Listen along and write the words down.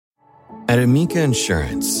At Amica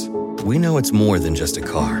Insurance, we know it's more than just a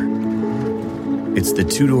car. It's the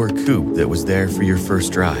two-door coupe that was there for your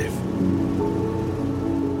first drive,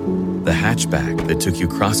 the hatchback that took you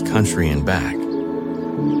cross-country and back,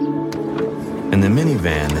 and the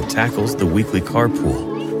minivan that tackles the weekly carpool.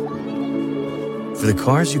 For the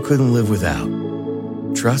cars you couldn't live without,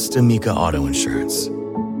 trust Amica Auto Insurance.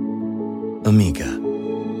 Amica.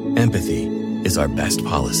 Empathy is our best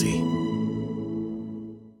policy.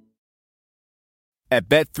 At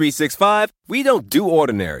Bet365, we don't do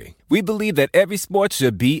ordinary. We believe that every sport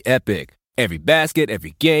should be epic. Every basket,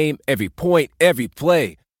 every game, every point, every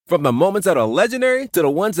play. From the moments that are legendary to the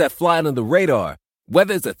ones that fly under the radar.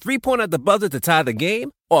 Whether it's a three-pointer at the buzzer to tie the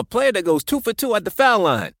game or a player that goes 2 for 2 at the foul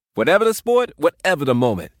line. Whatever the sport, whatever the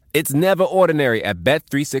moment. It's never ordinary at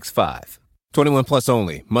Bet365. 21 plus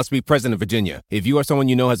only. Must be present in Virginia. If you or someone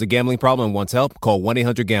you know has a gambling problem and wants help, call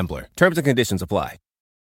 1-800-GAMBLER. Terms and conditions apply.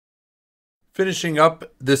 Finishing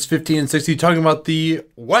up this 15 and 60, talking about the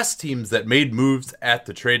West teams that made moves at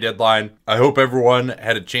the trade deadline. I hope everyone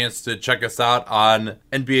had a chance to check us out on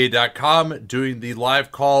NBA.com doing the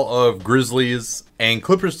live call of Grizzlies and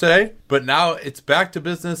Clippers today. But now it's back to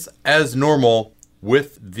business as normal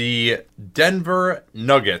with the Denver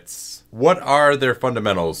Nuggets. What are their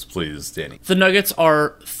fundamentals, please, Danny? The Nuggets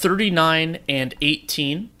are 39 and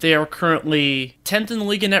 18. They are currently 10th in the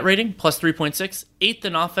league in net rating, plus 3.6, 8th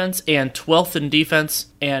in offense, and 12th in defense.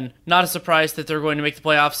 And not a surprise that they're going to make the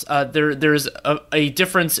playoffs. There's a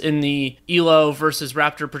difference in the ELO versus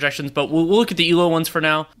Raptor projections, but we'll look at the ELO ones for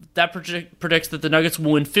now. That predicts that the Nuggets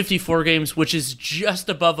will win 54 games, which is just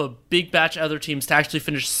above a big batch of other teams to actually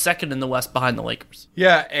finish second in the West behind the Lakers.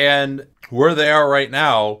 Yeah, and where they are right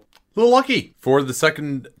now, a little lucky for the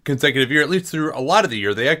second consecutive year, at least through a lot of the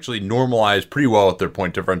year. They actually normalized pretty well at their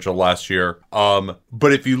point differential last year.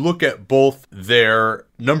 But if you look at both their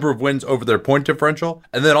number of wins over their point differential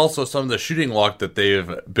and then also some of the shooting luck that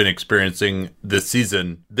they've been experiencing this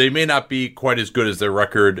season, they may not be quite as good as their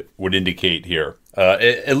record would indicate here.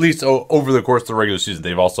 At least over the course of the regular season.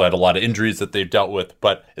 They've also had a lot of injuries that they've dealt with,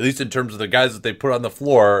 but at least in terms of the guys that they put on the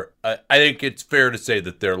floor, I think it's fair to say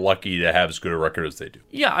that they're lucky to have as good a record as they do.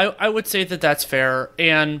 Yeah, I would say that that's fair.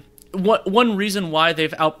 And one reason why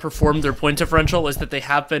they've outperformed their point differential is that they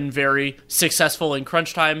have been very successful in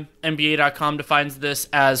crunch time. NBA.com defines this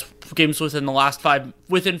as games within the last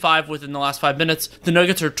within the last 5 minutes. The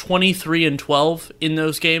Nuggets are 23 and 12 in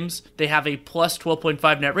those games. They have a plus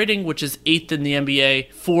 12.5 net rating, which is 8th in the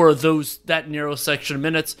NBA for that narrow section of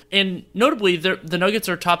minutes. And notably, the Nuggets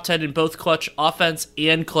are top 10 in both clutch offense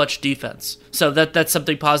and clutch defense. So that's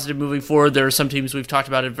something positive moving forward. There are some teams we've talked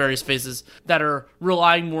about in various phases that are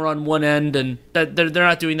relying more on one end, and that they're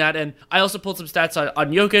not doing that. And I also pulled some stats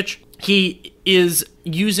on Jokic. He is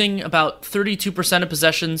using about 32% of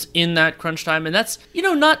possessions in that crunch time, and that's,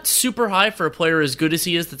 not super high for a player as good as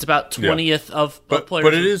he is. That's about 20th of players.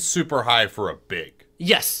 But it is super high for a big.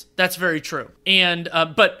 Yes, that's very true. And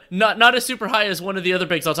but not as super high as one of the other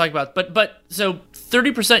bigs I'll talk about. But so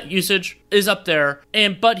 30% usage is up there,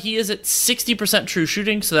 but he is at 60% true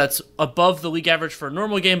shooting, so that's above the league average for a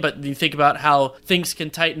normal game. But you think about how things can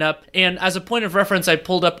tighten up. And as a point of reference, I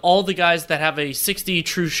pulled up all the guys that have a 60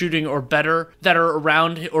 true shooting or better that are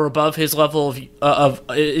around or above his level of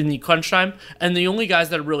in the crunch time, and the only guys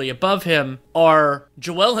that are really above him are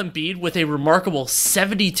Joel Embiid with a remarkable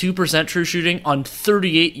 72% true shooting on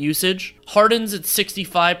 38 usage. Harden's at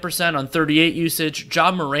 65% on 38 usage.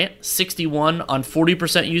 Ja Morant, 61 on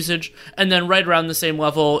 40% usage. And then right around the same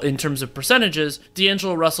level in terms of percentages,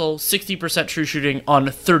 D'Angelo Russell, 60% true shooting on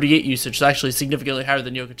 38 usage. So actually significantly higher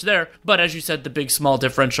than Jokic there. But as you said, the big small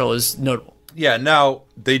differential is notable. Yeah, now,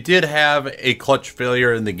 they did have a clutch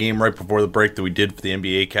failure in the game right before the break that we did for the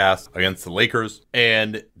NBA cast against the Lakers.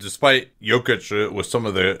 And despite Jokic with some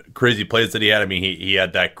of the crazy plays that he had, he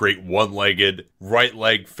had that great one-legged right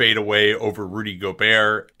leg fadeaway over Rudy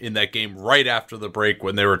Gobert in that game right after the break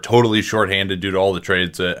when they were totally shorthanded due to all the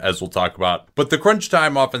trades, as we'll talk about. But the crunch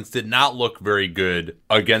time offense did not look very good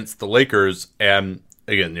against the Lakers, and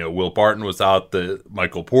again, Will Barton was out,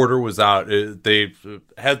 Michael Porter was out. They've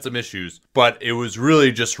had some issues, but it was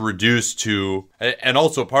really just reduced to, and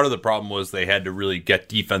also part of the problem was they had to really get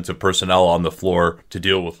defensive personnel on the floor to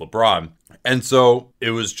deal with LeBron. And so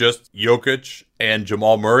it was just Jokic and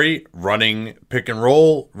Jamal Murray running pick and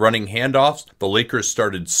roll, running handoffs. The Lakers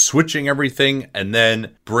started switching everything and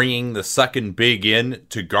then bringing the second big in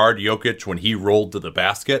to guard Jokic when he rolled to the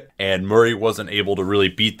basket. And Murray wasn't able to really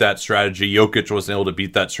beat that strategy. Jokic wasn't able to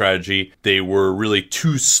beat that strategy. They were really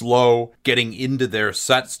too slow getting into their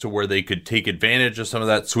sets to where they could take advantage of some of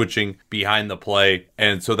that switching behind the play.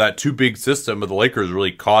 And so that too big system of the Lakers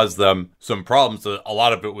really caused them some problems. A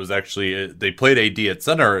lot of it was actually, they played AD at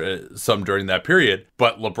center some during that period,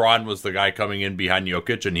 but LeBron was the guy coming in behind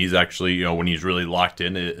Jokic, and he's actually, when he's really locked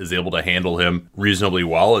in, is able to handle him reasonably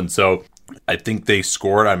well. And so I think they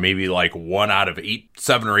scored on maybe like 1 out of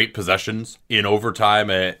 7 or 8 possessions in overtime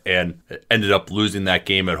and ended up losing that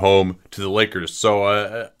game at home to the Lakers.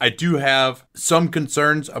 So I do have some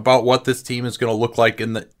concerns about what this team is going to look like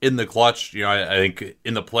in the clutch. I think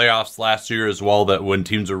in the playoffs last year as well, that when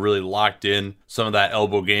teams are really locked in, some of that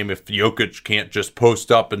elbow game, if Jokic can't just post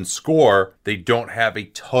up and score, they don't have a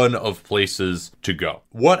ton of places to go.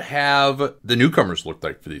 What have the newcomers looked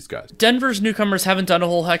like for these guys? Denver's newcomers haven't done a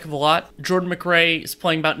whole heck of a lot. Jordan McRae is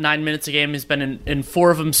playing about 9 minutes a game. He's been in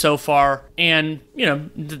 4 of them so far. And,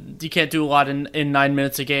 you can't do a lot in 9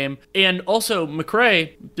 minutes a game. And also,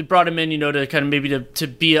 McRae, they brought him in, to kind of maybe to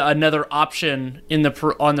be another option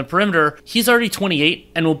on the perimeter. He's already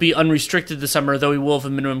 28 and will be unrestricted this summer, though he will have a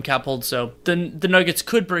minimum cap hold. So the Nuggets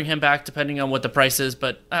could bring him back depending on what the price is.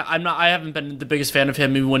 But I haven't been the biggest fan of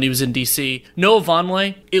him even when he was in DC. Noah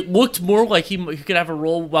Vonleh, it looked more like he could have a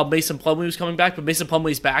role while Mason Plumlee was coming back, but Mason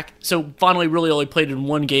Plumlee's back. So Vonleh really only played in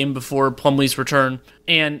 1 game before Plumlee's return,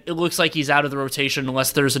 and it looks like he's out of the rotation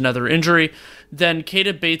unless there's another injury. Then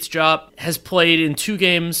Keita Bates-Diop has played in 2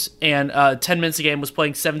 games and 10 minutes a game, was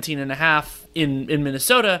playing 17 and a half in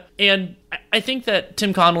Minnesota. And I think that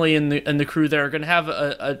Tim Connolly and the crew there are going to have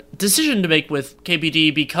a decision to make with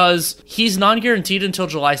KBD because he's non-guaranteed until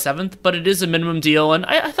July 7th, but it is a minimum deal. And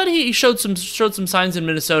I thought he showed some signs in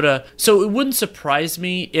Minnesota. So it wouldn't surprise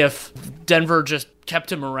me if Denver just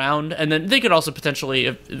kept him around, and then they could also potentially,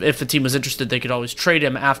 if the team was interested, they could always trade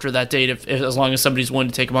him after that date if as long as somebody's willing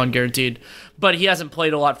to take him on guaranteed. But he hasn't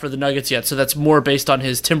played a lot for the Nuggets yet, so that's more based on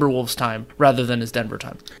his Timberwolves time rather than his Denver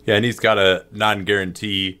time. Yeah, and he's got a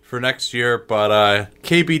non-guarantee for next year, but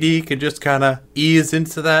KBD can just kind of ease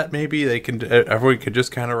into that. Maybe everyone could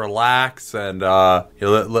just kind of relax and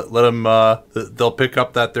let him. They'll pick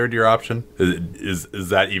up that third-year option. Is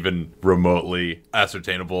that even remotely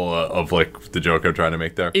ascertainable of like the joke I'm trying to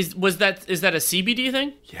make there? Is that a CBD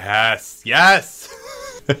thing? Yes.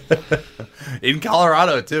 In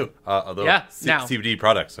Colorado too. Although CBD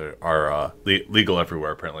products are legal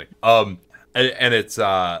everywhere apparently. And it's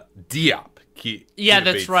Diop.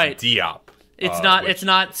 That's right. Diop. It's not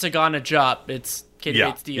Sagana Diop. It's Keita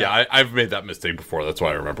Bates-Diop. Yeah, I've made that mistake before. That's why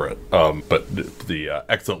I remember it. But the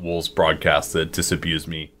Excellent Wolves broadcast disabused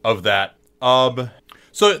me of that.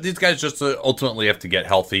 So these guys just ultimately have to get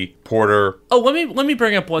healthy. Porter. Oh, let me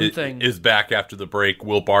bring up one thing. Is back after the break.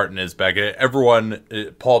 Will Barton is back. Everyone,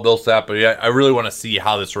 Paul Millsap. But yeah, I really want to see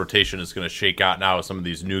how this rotation is going to shake out now with some of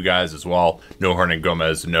these new guys as well. No Hernan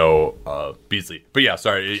Gomez, no Beasley. But yeah,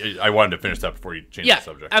 sorry, I wanted to finish that before you change the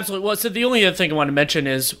subject. Absolutely. Well, so the only other thing I want to mention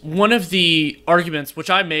is one of the arguments which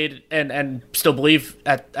I made and still believe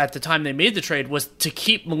at the time they made the trade was to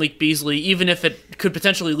keep Malik Beasley, even if it could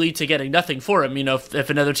potentially lead to getting nothing for him. If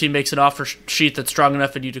another team makes an offer sheet that's strong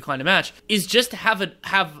enough and you decline a match, is just to have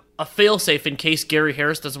a fail-safe in case Gary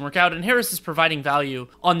Harris doesn't work out. And Harris is providing value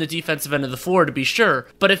on the defensive end of the floor, to be sure.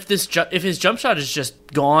 But if his jump shot is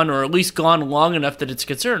just gone, or at least gone long enough that it's a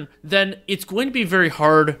concern, then it's going to be very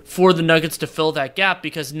hard for the Nuggets to fill that gap,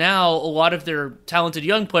 because now a lot of their talented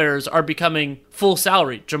young players are becoming full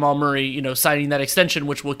salary. Jamal Murray, signing that extension,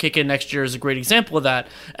 which will kick in next year, is a great example of that.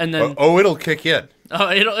 And then it'll kick in.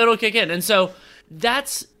 It'll kick in. And so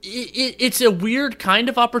it's a weird kind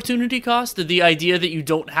of opportunity cost, the idea that you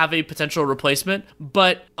don't have a potential replacement.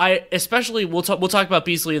 But we'll talk about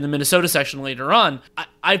Beasley in the Minnesota section later on.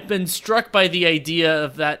 I've been struck by the idea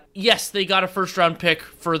of that. Yes, they got a first round pick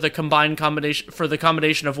for the combination of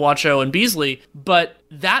Wancho and Beasley, but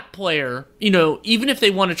that player, even if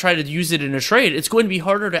they want to try to use it in a trade, it's going to be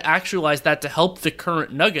harder to actualize that to help the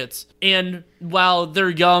current Nuggets. And while they're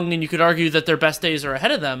young and you could argue that their best days are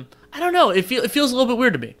ahead of them, I don't know. It feels a little bit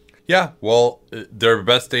weird to me. Yeah, well, their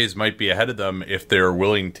best days might be ahead of them if they're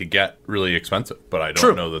willing to get really expensive, but I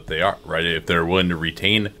don't know that they are, right? If they're willing to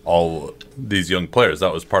retain all these young players,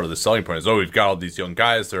 that was part of the selling point. Is, we've got all these young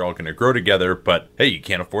guys, they're all going to grow together, but hey, you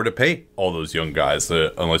can't afford to pay all those young guys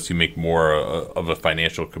unless you make more of a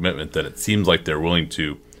financial commitment than it seems like they're willing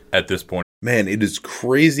to at this point. Man, it is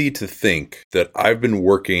crazy to think that I've been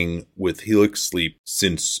working with Helix Sleep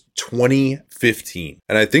since 2015.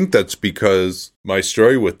 And I think that's because my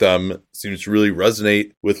story with them seems to really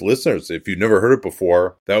resonate with listeners. If you've never heard it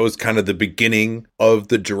before, that was kind of the beginning of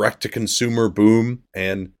the direct-to-consumer boom.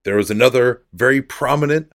 And there was another very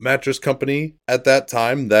prominent mattress company at that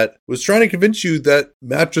time that was trying to convince you that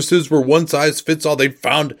mattresses were one size fits all. They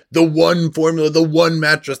found the one formula, the one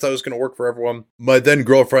mattress that was going to work for everyone. My then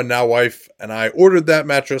girlfriend, now wife, and I ordered that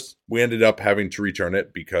mattress. We ended up having to return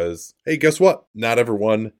it because, hey, guess what? Not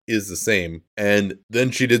everyone is the same. And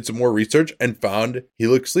then she did some more research and found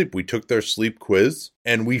Helix Sleep. We took their sleep quiz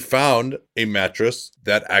and we found a mattress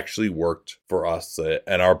that actually worked for us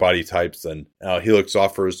and our body types. And Helix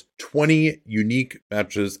offers 20 unique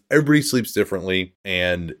mattresses. Everybody sleeps differently.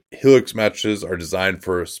 And Helix mattresses are designed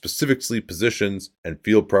for specific sleep positions and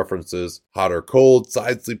field preferences, hot or cold,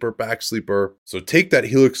 side sleeper, back sleeper. So take that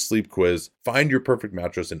Helix Sleep quiz, find your perfect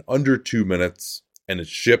mattress in under 2 minutes. And it's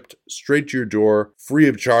shipped straight to your door, free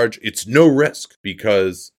of charge. It's no risk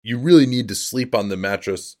because you really need to sleep on the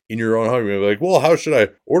mattress in your own home. You're like, well, how should I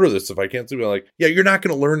order this if I can't sleep? I'm like, yeah, you're not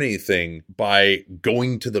going to learn anything by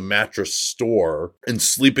going to the mattress store and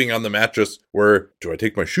sleeping on the mattress where, do I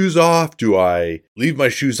take my shoes off? Do I leave my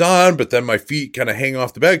shoes on, but then my feet kind of hang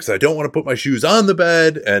off the bed because I don't want to put my shoes on the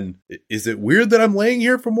bed? And is it weird that I'm laying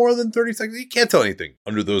here for more than 30 seconds? You can't tell anything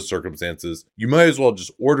under those circumstances. You might as well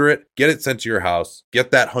just order it, get it sent to your house, get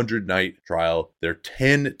that 100-night trial, their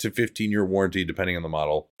 10 to 15-year warranty, depending on the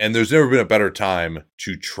model. And there's never been a better time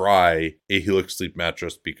to try a Helix Sleep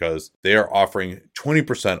mattress because they are offering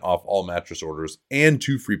 20% off all mattress orders and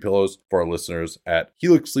 2 free pillows for our listeners at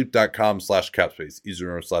helixsleep.com/capspace. Easy to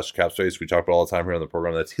remember /capspace. We talk about all the time here on the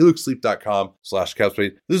program. That's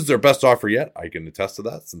helixsleep.com/capspace. This is their best offer yet. I can attest to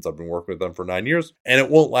that since I've been working with them for 9 years. And it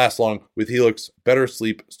won't last long with Helix. Better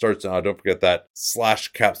sleep starts now. Don't forget that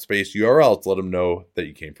 /capspace URL to let them know that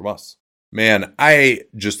you came from us. Man, I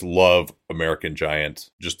just love American Giant.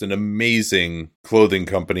 Just an amazing clothing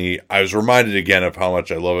company. I was reminded again of how much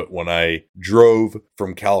I love it when I drove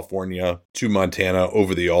from California to Montana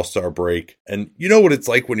over the All-Star break. And you know what it's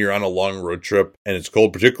like when you're on a long road trip and it's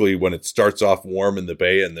cold, particularly when it starts off warm in the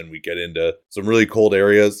Bay and then we get into some really cold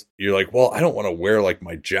areas. You're like, well, I don't want to wear like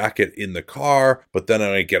my jacket in the car, but then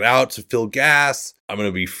when I get out to fill gas, I'm going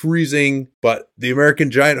to be freezing. But the American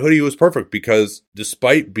Giant hoodie was perfect because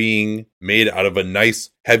despite being made out of a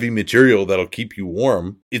nice heavy material that'll keep you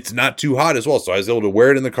warm, it's not too hot as well. So I was able to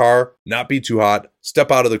wear it in the car, not be too hot,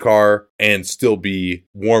 step out of the car, and still be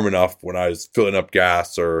warm enough when I was filling up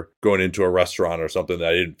gas or going into a restaurant or something that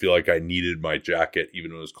I didn't feel like I needed my jacket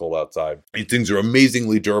even when it was cold outside. These things are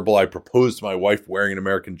amazingly durable. I proposed to my wife wearing an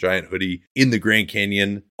American Giant hoodie in the Grand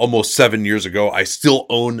Canyon almost 7 years ago. I still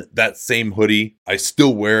own that same hoodie. I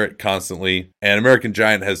still wear it constantly. And American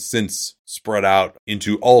Giant has since spread out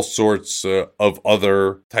into all sorts of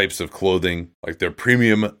other types of clothing, like their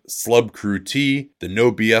premium Slub Crew tee, the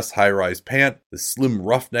No BS high-rise pant, the slim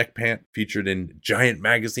roughneck pant featured in Giant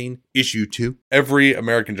Magazine issue 2. Every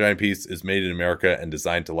American Giant piece is made in America and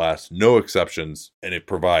designed to last, no exceptions, and it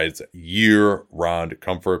provides year-round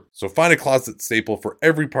comfort. So find a closet staple for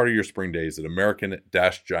every part of your spring days at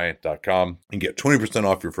american-giant.com and get 20%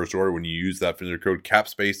 off your first order when you use that familiar code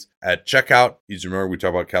CAPSPACE at checkout. Easy to remember, we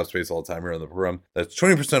talk about CAPSPACE all the time here on the program. That's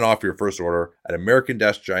 20% off your first order at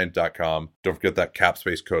american-giant.com. Don't forget that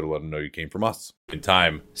CAPSPACE code to let them know you came from us in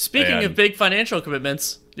time. Speaking of big financial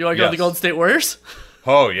commitments, do you want to go to the Golden State Warriors?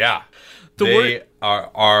 Oh, yeah. They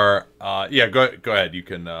are go ahead. You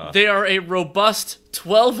can. They are a robust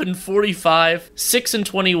 12-45,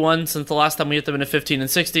 6-21 since the last time we hit them in a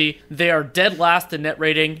 15-60. They are dead last in net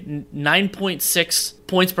rating, 9.6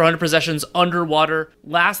 points per 100 possessions underwater,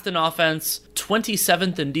 last in offense,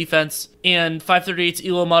 27th in defense, and 538's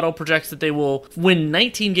ELO model projects that they will win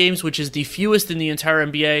 19 games, which is the fewest in the entire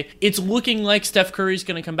NBA. It's looking like Steph Curry's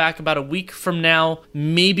going to come back about a week from now,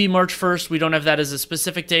 maybe March 1st. We don't have that as a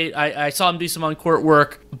specific date. I saw him do some on-court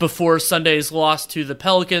work before Sunday's loss to the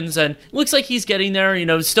Pelicans, and it looks like he's getting there. You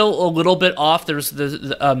know, still a little bit off. There's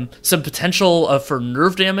some potential for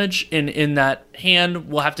nerve damage in that hand.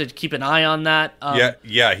 We'll have to keep an eye on that.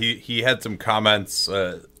 He had some comments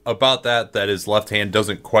about that his left hand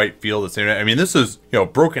doesn't quite feel the same. I mean, this is,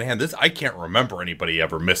 broken hand. I can't remember anybody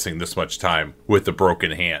ever missing this much time with a broken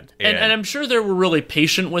hand. And I'm sure they were really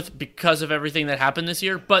patient with because of everything that happened this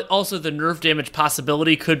year, but also the nerve damage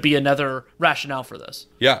possibility could be another rationale for this.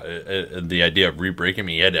 Yeah, the idea of re-breaking,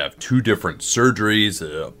 he had to have 2 different surgeries,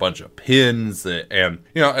 a bunch of pins, and,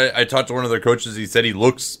 I talked to one of their coaches. He said he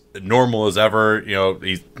looks normal as ever.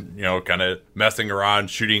 He's kind of messing around,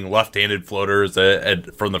 shooting left-handed floaters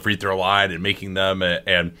from the free throw line and making them,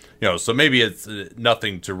 and so maybe it's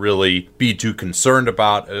nothing to really be too concerned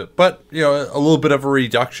about. But a little bit of a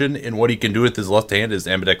reduction in what he can do with his left hand. His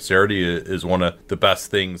ambidexterity is one of the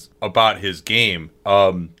best things about his game.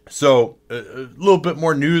 So a little bit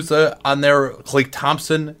more news on there. Klay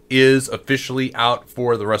Thompson is officially out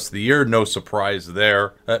for the rest of the year. No surprise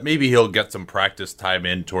there. Maybe he'll get some practice time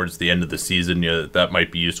in towards the end of the season. That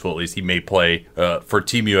might be useful. At least he may play for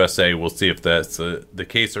Team USA. We'll see if that's the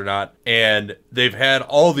case or not. And they've had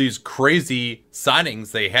all these crazy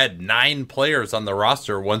signings. They had 9 players on the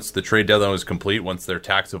roster once the trade deadline was complete, once their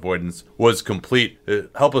tax avoidance was complete.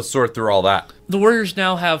 Help us sort through all that. The Warriors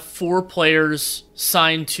now have 4 players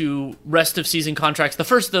signed to rest of season contracts. The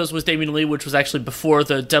first of those was Damian Lee, which was actually before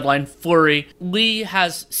the deadline flurry. Lee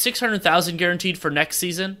has $600,000 guaranteed for next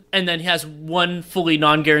season, and then he has 1 fully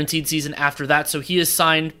non-guaranteed season after that. So he is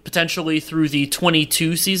signed potentially through the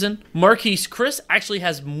 22 season. Marquise Chris actually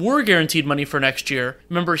has more guaranteed money for next year.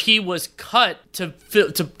 Remember, he was cut to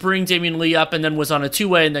bring Damian Lee up, and then was on a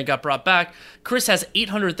 2-way and then got brought back. Chris has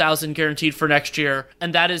 $800,000 guaranteed for next year,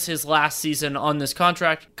 and that is his last season on this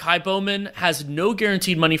contract. Kai Bowman has no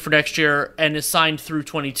guaranteed money for next year and is signed through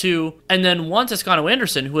 22. And then Juan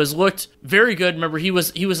Toscano-Anderson, who has looked very good. Remember, he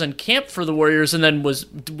was in camp for the Warriors and then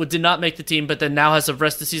did not make the team, but then now has a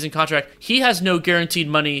rest of season contract. He has no guaranteed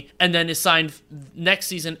money and then is signed next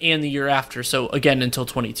season and the year after. So again, until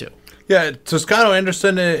 22. Yeah,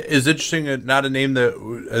 Toscano-Anderson is interesting. Not a name that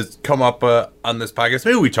has come up on this podcast.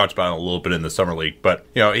 Maybe we talked about it a little bit in the Summer League, but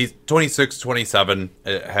he's 26, 27,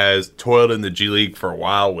 has toiled in the G League for a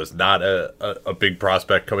while, was not a big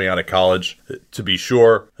prospect coming out of college, to be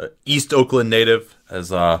sure. East Oakland native.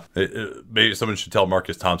 As maybe someone should tell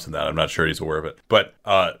Marcus Thompson that. I'm not sure he's aware of it. But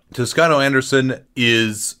Toscano-Anderson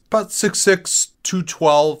is about 6'6",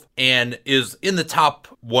 212, and is in the top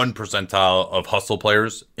 1 percentile of hustle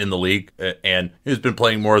players in the league. And he's been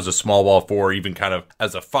playing more as a small ball 4, even kind of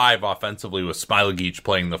as a 5 offensively, with Smailagic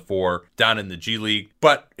playing the 4 down in the G League.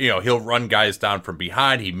 But, he'll run guys down from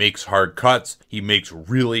behind. He makes hard cuts. He makes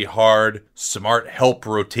really hard, smart help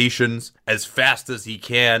rotations as fast as he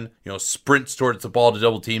can. Sprints towards the ball to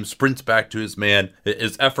double team, sprints back to his man.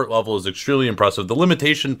 His effort level is extremely impressive. The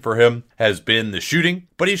limitation for him has been the shooting,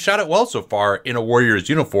 but he's shot it well so far in a Warriors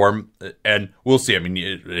uniform, and we'll see. I mean,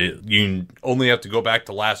 you only have to go back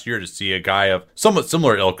to last year to see a guy of somewhat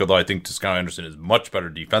similar ilk, although I think Toscano-Anderson is much better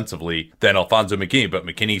defensively than Alfonzo McKinnie, but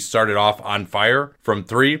McKinnie started off on fire from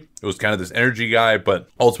 3. It was kind of this energy guy, but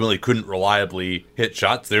ultimately couldn't reliably hit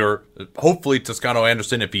shots. Hopefully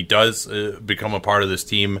Toscano-Anderson, if he does become a part of this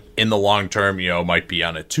team in the long term, might be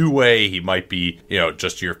on a 2-way. He might be,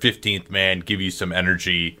 just your 15th man, give you some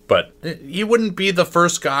energy. But he wouldn't be the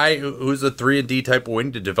first guy who's a 3-and-D type of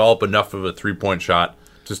wing to develop enough of a 3-point shot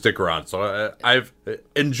to stick around. So I've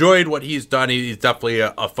enjoyed what he's done. He's definitely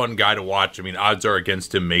a fun guy to watch. I mean, odds are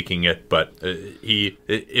against him making it, but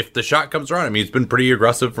if the shot comes around, I mean, he's been pretty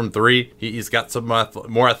aggressive from 3. He's got some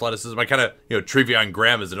more athleticism. I kind of, Treveon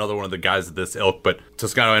Graham is another one of the guys of this ilk, but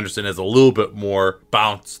Toscano-Anderson has a little bit more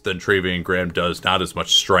bounce than Treveon Graham does, not as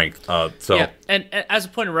much strength. Yeah, and as a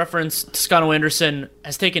point of reference, Toscano-Anderson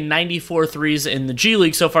has taken 94 threes in the G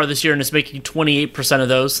League so far this year and is making 28% of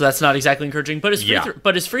those, so that's not exactly encouraging.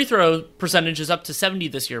 But his free throw percentage is up to 70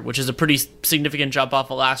 this year, which is a pretty significant jump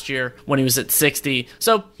off of last year when he was at 60.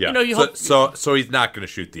 So, hope... So he's not going to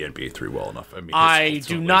shoot the NBA 3 well enough. I mean, I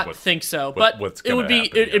do not think so, but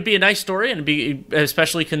it'd be a nice story, and it'd be,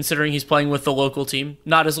 especially considering he's playing with the local team.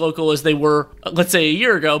 Not as local as they were, let's say, a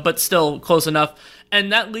year ago, but still close enough.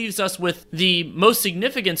 And that leaves us with the most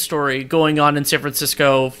significant story going on in San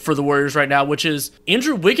Francisco for the Warriors right now, which is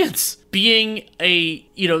Andrew Wiggins being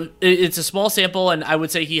it's a small sample, and I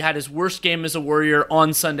would say he had his worst game as a Warrior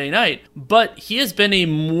on Sunday night, but he has been a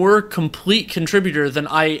more complete contributor than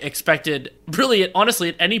I expected, really, honestly,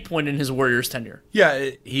 at any point in his Warriors tenure.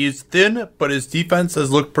 Yeah, he's thin, but his defense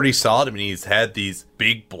has looked pretty solid. I mean, he's had these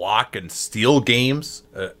big block and steal games,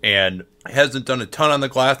 and hasn't done a ton on the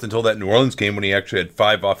glass until that New Orleans game when he actually had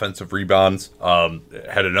 5 offensive rebounds,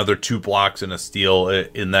 had another 2 blocks and a steal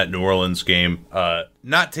in that New Orleans game.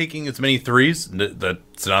 Not taking as many threes.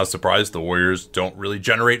 That's not a surprise. The Warriors don't really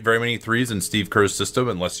generate very many threes in Steve Kerr's system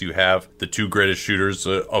unless you have the 2 greatest shooters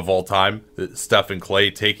of all time, Steph and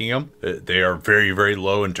Klay, taking them. They are very, very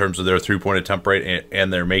low in terms of their 3-point attempt rate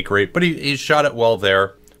and their make rate, but he shot it well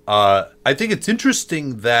there. I think it's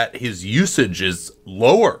interesting that his usage is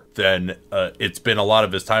lower than it's been a lot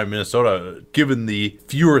of his time in Minnesota, given the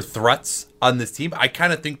fewer threats on this team. I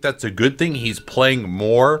kind of think that's a good thing. He's playing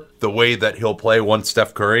more the way that he'll play once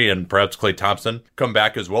Steph Curry and perhaps Klay Thompson come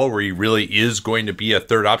back as well, where he really is going to be a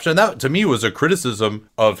third option. That, to me, was a criticism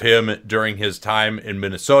of him during his time in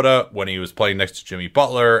Minnesota when he was playing next to Jimmy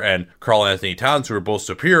Butler and Karl Anthony Towns, who were both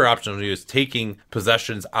superior options. He was taking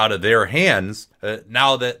possessions out of their hands.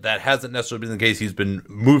 Now that hasn't necessarily been the case, he's been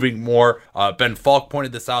moving more. Ben Falk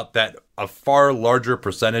pointed this out, that a far larger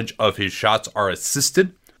percentage of his shots are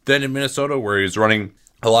assisted than in Minnesota, where he's running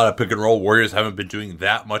a lot of pick and roll. Warriors haven't been doing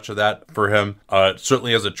that much of that for him.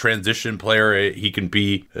 Certainly as a transition player, he can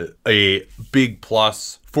be a big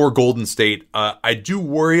plus for Golden State. I do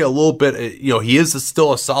worry a little bit. He is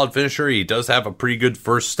still a solid finisher. He does have a pretty good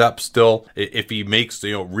first step still. If he makes,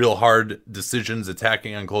 real hard decisions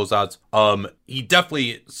attacking on closeouts. He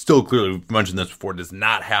definitely still, clearly, we've mentioned this before, does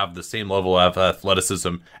not have the same level of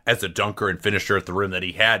athleticism as a dunker and finisher at the rim that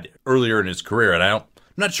he had earlier in his career. And I'm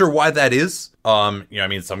not sure why that is.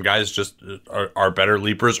 Some guys just are better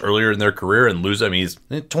leapers earlier in their career and lose. He's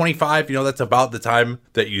 25. That's about the time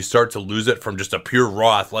that you start to lose it from just a pure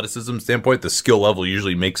raw athleticism standpoint. The skill level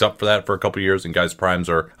usually makes up for that for a couple of years, and guys' primes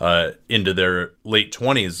are into their late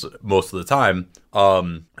 20s most of the time.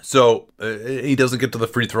 So he doesn't get to the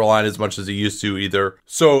free throw line as much as he used to either.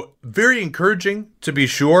 So very encouraging, to be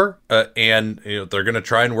sure. And they're going to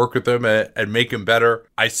try and work with him and make him better.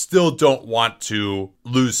 I still don't want to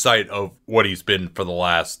lose sight of what he's been for the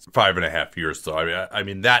last 5.5 years. So I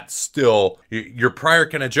mean that's still, your prior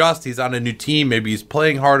can adjust. He's on a new team. Maybe he's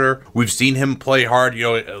playing harder. We've seen him play hard,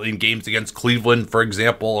 in games against Cleveland, for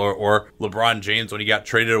example, or LeBron James when he got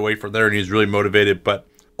traded away from there and he's really motivated. But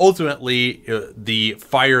ultimately, the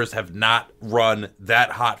fires have not run that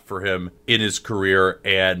hot for him in his career,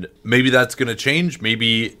 and maybe that's going to change.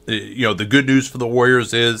 Maybe, the good news for the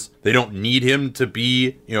Warriors is they don't need him to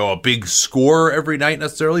be, a big scorer every night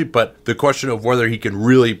necessarily, but the question of whether he can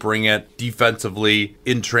really bring it defensively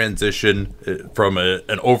in transition from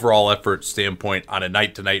an overall effort standpoint on a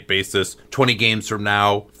night-to-night basis, 20 games from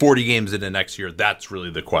now, 40 games into next year, that's really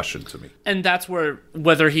the question to me. And that's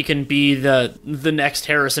whether he can be the next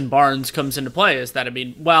Harrison Barnes comes into play, is that,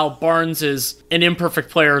 while Barnes is an imperfect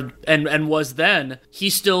player and was then, he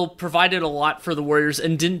still provided a lot for the Warriors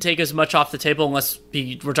and didn't take as much off the table, unless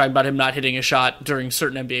we're talking about him not hitting a shot during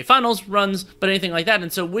certain NBA Finals runs, but anything like that.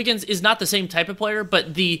 And so Wiggins is not the same type of player,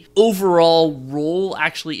 but the overall role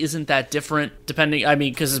actually isn't that different, depending,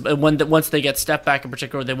 because once they get step back in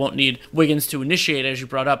particular, they won't need Wiggins to initiate, as you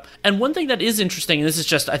brought up. And one thing that is interesting, and this is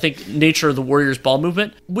just, I think, nature of the Warriors ball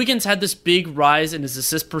movement, Wiggins had this big rise in his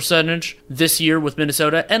assist percentage this year with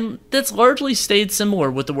Minnesota, and that's largely stayed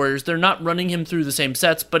similar with the Warriors. They're not running him through the same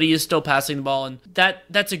sets, but he is still passing the ball, and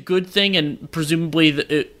that's a good thing, and presumably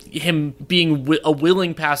him being a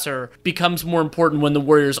willing passer becomes more important when the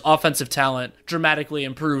Warriors' offensive talent dramatically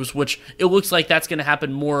improves, which it looks like that's going to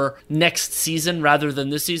happen more next season rather than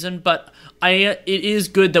this season. But it is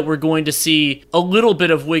good that we're going to see a little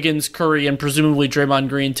bit of Wiggins, Curry, and presumably Draymond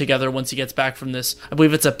Green together once he gets back from this. I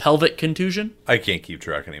believe it's a pelvic contusion. I can't keep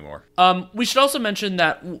track anymore. We should also mention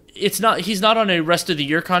that he's not on a rest of the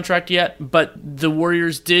year contract yet, but the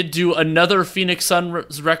Warriors did do another Phoenix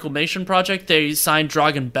Suns reclamation project. They signed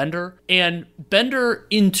Dragan Bender, and Bender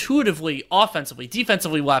intuitively, offensively,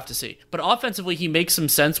 defensively we'll have to see, but offensively he makes some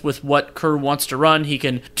sense with what Kerr wants to run. He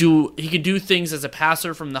can do things as a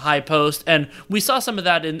passer from the high post, and we saw some of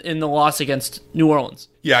that in the loss against New Orleans.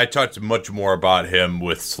 Yeah, I talked much more about him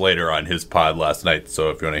with Slater on his pod last night,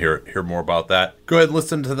 so if you want to hear more about that, go ahead and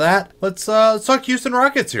listen to that. Let's talk Houston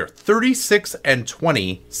Rockets here.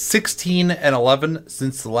 36-20, 16-11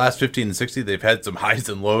 since the last 15 and 60. They've had some highs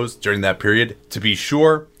and lows during that period, to be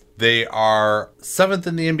sure. They are 7th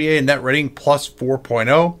in the NBA in net rating, plus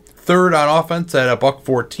 4.0. Third on offense at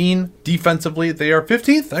 $114. Defensively, they are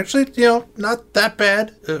 15th. Actually, not that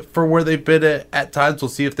bad for where they've been at times. We'll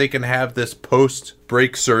see if they can have this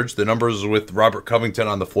post-break surge. The numbers with Robert Covington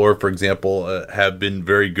on the floor, for example, have been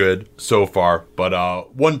very good so far. But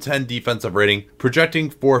 110 defensive rating,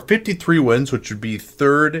 projecting for 53 wins, which would be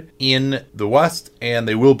third in the West, and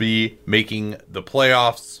they will be making the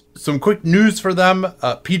playoffs. Some quick news for them.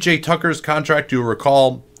 PJ Tucker's contract, you'll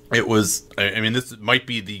recall, it was, this might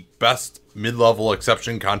be the best mid-level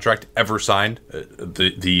exception contract ever signed.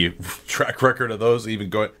 The track record of those, even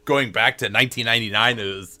going back to 1999,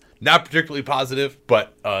 is not particularly positive,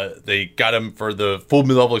 but they got him for the full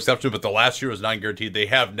mid-level exception, but the last year was non-guaranteed. They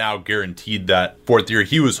have now guaranteed that fourth year.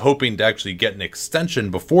 He was hoping to actually get an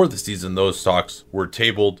extension before the season. Those talks were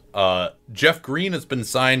tabled. Jeff Green has been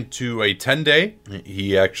signed to a 10-day.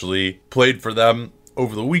 He actually played for them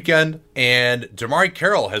over the weekend, and DeMarre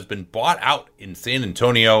Carroll has been bought out in San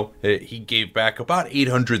Antonio. He gave back about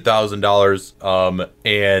 $800,000,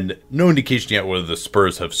 and no indication yet whether the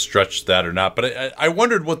Spurs have stretched that or not. But I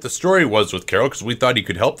wondered what the story was with Carroll, because we thought he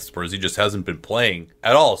could help the Spurs. He just hasn't been playing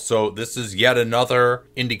at all. So this is yet another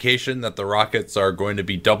indication that the Rockets are going to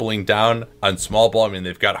be doubling down on small ball. I mean,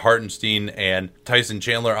 they've got Hartenstein and Tyson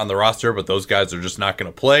Chandler on the roster, but those guys are just not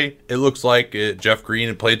going to play. It looks like Jeff Green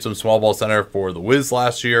had played some small ball center for the Wiz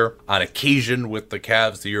last year, on occasion with the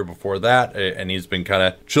Cavs the year before that, and he's been kind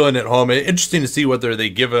of chilling at home. Interesting to see whether they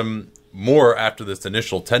give him more after this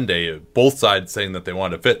initial 10-day, both sides saying that they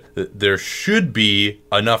want to fit. There should be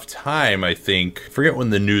enough time, I think, I forget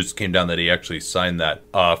when the news came down that he actually signed that,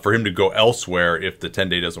 for him to go elsewhere if the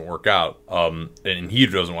 10-day doesn't work out, and he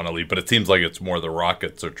doesn't want to leave, but it seems like it's more the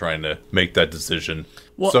Rockets are trying to make that decision.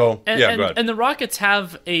 Well, so, go ahead. And the Rockets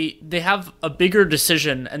have a bigger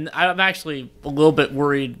decision, and I'm actually a little bit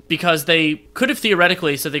worried because they could have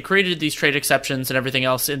theoretically, so they created these trade exceptions and everything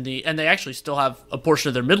else and they actually still have a portion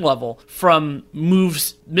of their mid-level from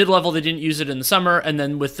moves mid-level. They didn't use it in the summer, and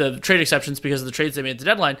then with the trade exceptions because of the trades they made at the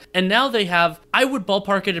deadline. And now they have, I would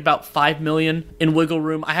ballpark it about $5 million in wiggle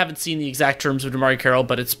room. I haven't seen the exact terms of DeMarre Carroll,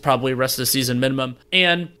 but it's probably rest of the season minimum.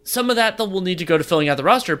 And some of that will need to go to filling out the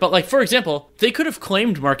roster. But like, for example, they could have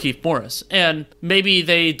claimed Markieff Morris, and maybe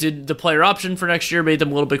they did the player option for next year, made them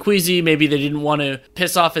a little bit queasy. Maybe they didn't want to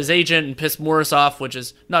piss off his agent and piss Morris off, which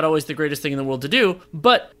is not always the greatest thing in the world to do.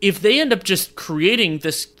 But if they end up just creating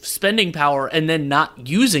this spending power and then not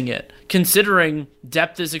using it, considering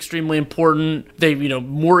depth is extremely important,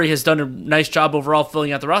 Morey has done a nice job overall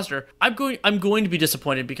filling out the roster, I'm going to be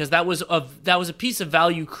disappointed because that was a piece of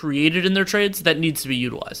value created in their trades that needs to be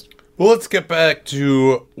utilized. Well, let's get back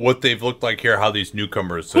to what they've looked like here, how these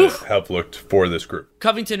newcomers have looked for this group.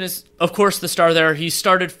 Covington is, of course, the star there. He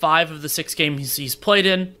started 5 of the 6 games he's played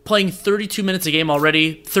in, playing 32 minutes a game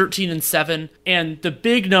already, 13-7. And the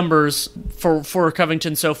big numbers for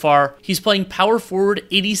Covington so far, he's playing power forward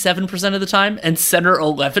 87% of the time and center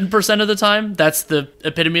 11% of the time. That's the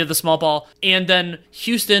epitome of the small ball. And then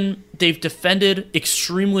Houston, they've defended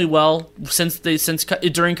extremely well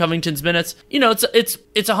during Covington's minutes.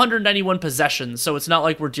 It's 191 possessions, so it's not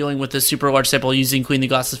like we're dealing with this super large sample using Clean the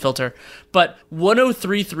Glasses filter. But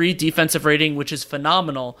 103.3 defensive rating, which is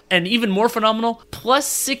phenomenal, and even more phenomenal, plus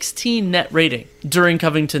 16 net rating during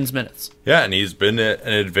Covington's minutes. Yeah, and he's been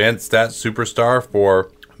an advanced stat superstar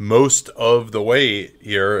for most of the way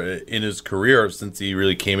here in his career since he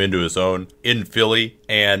really came into his own in Philly,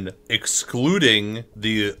 and excluding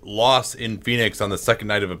the loss in Phoenix on the second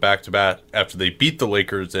night of a back-to-back after they beat the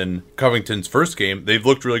Lakers in Covington's first game, they've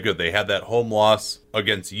looked really good. They had that home loss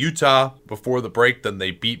against Utah before the break, then they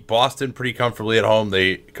beat Boston pretty comfortably at home.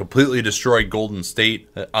 They completely destroyed Golden State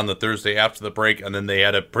on the Thursday after the break, and then they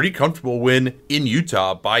had a pretty comfortable win in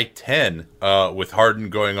Utah by 10 with Harden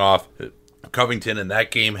going off. Covington in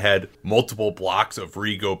that game had multiple blocks of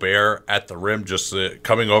Rudy Gobert at the rim, just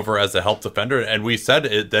coming over as a help defender. And we said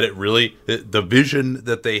the vision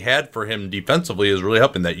that they had for him defensively is really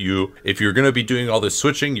helping. That if you're going to be doing all this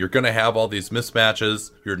switching, you're going to have all these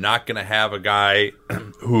mismatches. You're not going to have a guy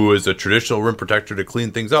who is a traditional rim protector to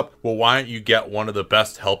clean things up. Well, why don't you get one of the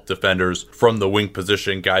best help defenders from the wing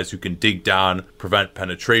position, guys who can dig down, prevent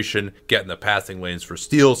penetration, get in the passing lanes for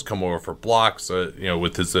steals, come over for blocks,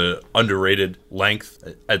 with his underrated length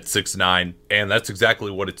at 6'9", and that's exactly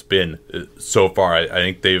what it's been so far. I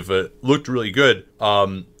think they've looked really good.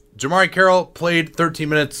 DeMarre Carroll played 13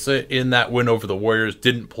 minutes in that win over the Warriors,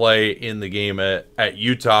 didn't play in the game at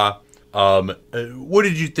Utah. What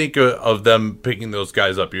did you think of them picking those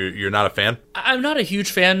guys up? You're not a fan? I'm not a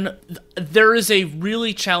huge fan. There is a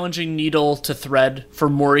really challenging needle to thread for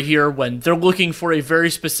Morey here when they're looking for a very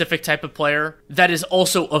specific type of player that is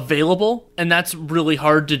also available, and that's really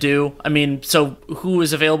hard to do. I mean, so who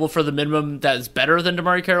is available for the minimum that is better than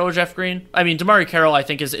DeMarre Carroll or Jeff Green? I mean, DeMarre Carroll, I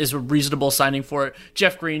think, is a reasonable signing for it.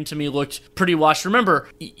 Jeff Green, to me, looked pretty washed. Remember,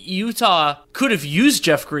 Utah could have used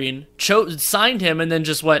Jeff Green, signed him, and then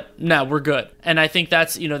just went, no, we're good. And I think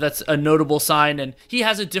that's a notable sign, and he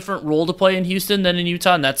has a different role to play in Houston than in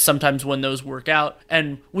Utah, and that's sometimes when those work out.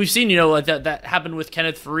 And we've seen, that happened with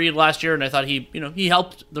Kenneth Faried last year, and I thought he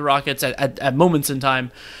helped the Rockets at moments in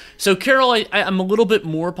time. So Carroll, I'm a little bit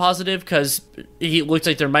more positive because he looks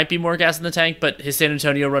like there might be more gas in the tank, but his San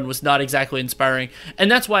Antonio run was not exactly inspiring,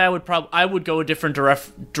 and that's why I would go a different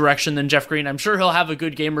direction than Jeff Green. I'm sure he'll have a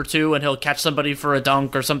good game or two, and he'll catch somebody for a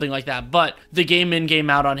dunk or something like that. But the game in,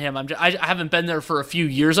 game out on him, I haven't been there for a few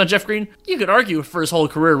years on Jeff Green. You could argue for his whole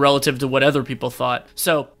career relative to what other people thought.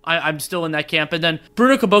 So I'm still in that camp. And then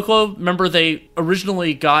Bruno Caboclo, remember they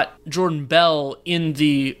originally got Jordan Bell in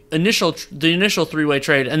the initial three-way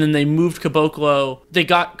trade, and then they moved Caboclo. They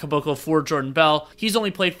got Caboclo for Jordan Bell. He's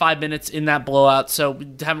only played 5 minutes in that blowout, so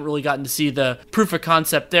we haven't really gotten to see the proof of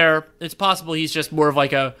concept there. It's possible he's just more of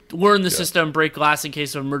like a learn the system, break glass in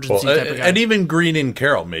case of emergency type of guy. And even Green and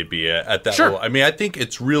Carroll may be at that level. I mean, I think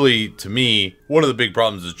it's really, to me, one of the big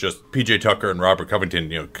problems is just PJ Tucker and Robert Covington,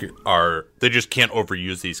 they just can't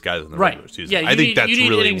overuse these guys in the regular season. Yeah, I think that's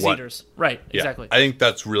really what. Right, exactly. I think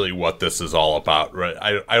that's really what this is all about, right?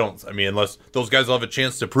 I mean, unless those guys will have a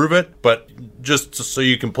chance to prove it, but just so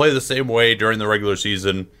you can play the same way during the regular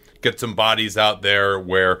season, get some bodies out there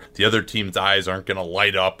where the other team's eyes aren't going to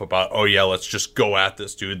light up about, oh yeah, let's just go at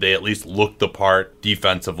this dude. They at least look the part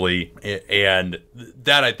defensively, and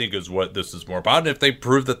that I think is what this is more about. And if they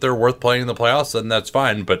prove that they're worth playing in the playoffs, then that's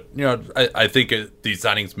fine. But I think these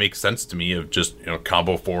signings make sense to me of just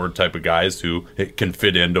combo forward type of guys who can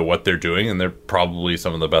fit into what they're doing, and they're probably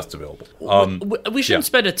some of the best available. We shouldn't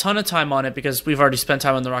spend a ton of time on it because we've already spent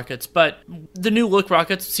time on the Rockets, but the new look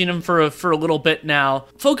Rockets, seen them for a little bit now.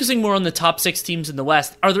 Focusing more on the top 6 teams in the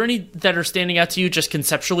West, are there any that are standing out to you just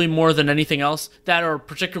conceptually more than anything else that are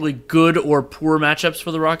particularly good or poor matchups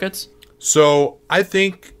for the Rockets? So I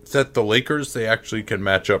think that the Lakers, they actually can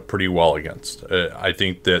match up pretty well against. I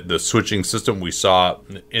think that the switching system we saw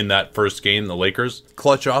in that first game, the Lakers,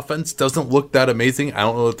 clutch offense doesn't look that amazing. I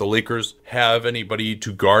don't know that the Lakers have anybody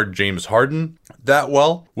to guard James Harden that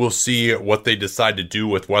well. We'll see what they decide to do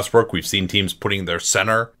with Westbrook. We've seen teams putting their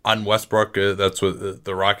center on Westbrook. That's what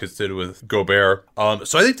the Rockets did with Gobert.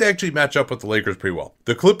 So I think they actually match up with the Lakers pretty well.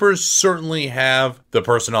 The Clippers certainly have the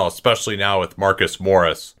personnel, especially now with Marcus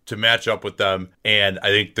Morris, to match up with them. And I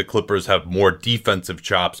think the Clippers have more defensive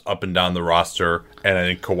chops up and down the roster. And I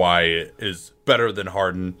think Kawhi is better than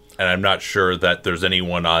Harden. And I'm not sure that there's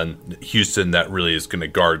anyone on Houston that really is going to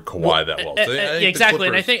guard Kawhi that well. So exactly.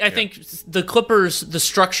 And I think the Clippers, the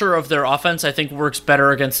structure of their offense, I think works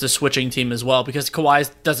better against a switching team as well because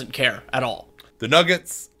Kawhi doesn't care at all. The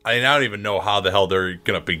Nuggets, I don't even know how the hell they're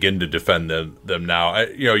going to begin to defend them now.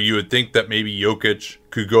 You would think that maybe Jokic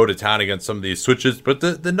could go to town against some of these switches, but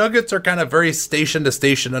the Nuggets are kind of very station to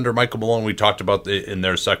station under Michael Malone. We talked about in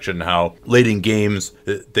their section how late in games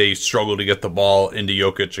they struggle to get the ball into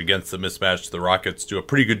Jokic against the mismatch. The Rockets do a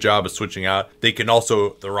pretty good job of switching out. They can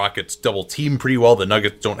also, the Rockets double team pretty well. The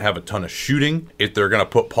Nuggets don't have a ton of shooting. If they're going to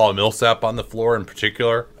put Paul Millsap on the floor in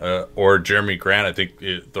particular, or Jeremy Grant, I think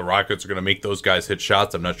the Rockets are going to make those guys hit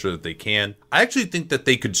shots. I'm not sure that they can. I actually think that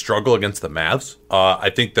they could struggle against the Mavs. I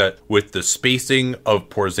think that with the spacing of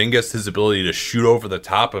Porzingis, his ability to shoot over the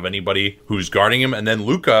top of anybody who's guarding him, and then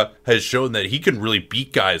Luka has shown that he can really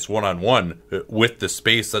beat guys one-on-one with the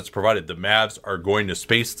space that's provided. The Mavs are going to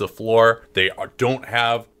space the floor. They don't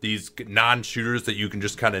have these non-shooters that you can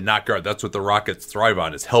just kind of not guard. That's what the Rockets thrive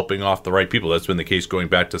on, is helping off the right people. That's been the case going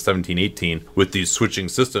back to 17-18 with these switching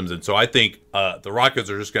systems. And so I think the Rockets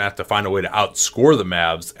are just going to have to find a way to outscore the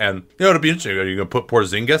Mavs. And, it'll be interesting. Are you going to put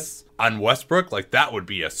Porzingis on Westbrook? Like, that would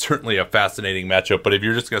be certainly a fascinating matchup. But if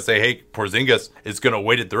you're just going to say, hey, Porzingis is going to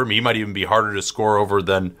wait at the rim, he might even be harder to score over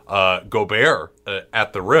than Gobert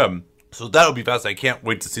at the rim. So that'll be fascinating. I can't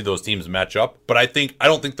wait to see those teams match up. But I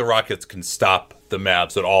don't think the Rockets can stop the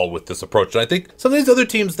Mavs at all with this approach. And I think some of these other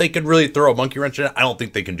teams, they can really throw a monkey wrench in it. I don't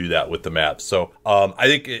think they can do that with the Mavs. So I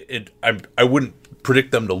think I wouldn't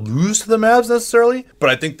predict them to lose to the Mavs necessarily, but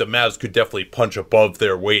I think the Mavs could definitely punch above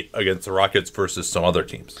their weight against the Rockets versus some other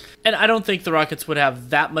teams. And I don't think the Rockets would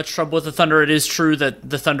have that much trouble with the Thunder. It is true that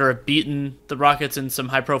the Thunder have beaten the Rockets in some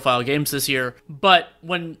high-profile games this year, but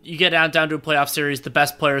when you get down to a playoff series, the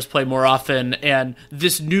best players play more often, and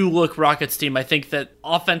this new-look Rockets team, I think that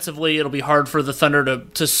offensively it'll be hard for the Thunder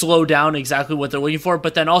to slow down exactly what they're looking for,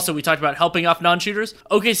 but then also we talked about helping off non-shooters.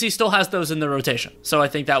 OKC still has those in their rotation, so I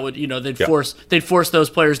think that would, they'd force those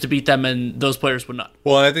players to beat them, and those players would not.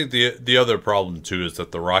 Well, and I think the other problem, too, is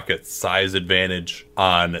that the Rockets' size advantage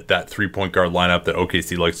on that 3-point guard lineup that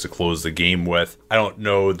OKC likes to close the game with. I don't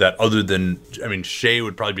know that other than, I mean, Shea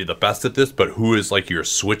would probably be the best at this, but who is like your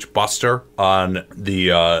switch buster on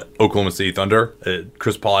the Oklahoma City Thunder?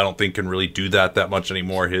 Chris Paul, I don't think can really do that much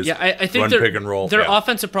anymore. His I think pick and roll. Their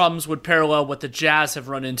offensive problems would parallel what the Jazz have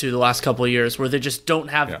run into the last couple of years, where they just don't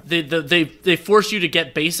have they force you to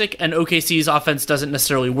get basic, and OKC's offense doesn't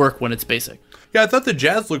necessarily work when it's basic. Yeah, I thought the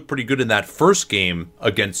Jazz looked pretty good in that first game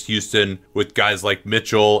against Houston with guys like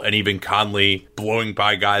Mitchell and even Conley blowing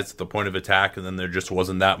by guys at the point of attack, and then there just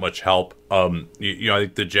wasn't that much help. I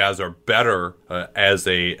think the Jazz are better as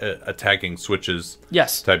a attacking switches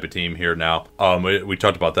type of team here now. We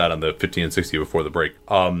talked about that on the 15 and 60 before the break.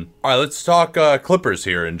 All right, let's talk Clippers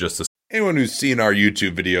here in just a second. Anyone who's seen our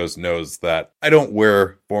YouTube videos knows that I don't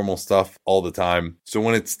wear formal stuff all the time. So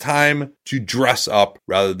when it's time to dress up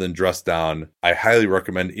rather than dress down, I highly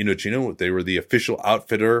recommend Indochino. They were the official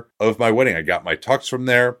outfitter of my wedding. I got my tux from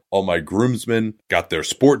there. All my groomsmen got their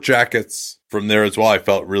sport jackets from there as well. I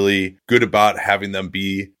felt really good about having them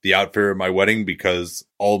be the outfitter of my wedding because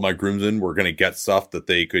all of my groomsmen were going to get stuff that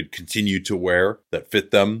they could continue to wear that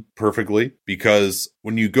fit them perfectly. Because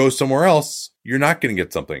when you go somewhere else, you're not going to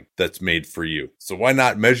get something that's made for you. So why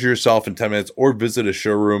not measure yourself in 10 minutes or visit a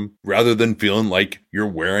showroom rather than feeling like you're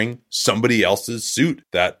wearing somebody else's suit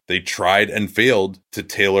that they tried and failed to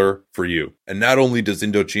tailor for you. And not only does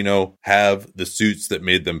Indochino have the suits that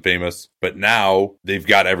made them famous, but now they've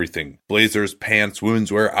got everything. Blazers, pants,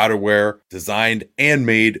 women's wear, outerwear, designed and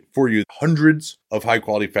made for you. Hundreds of high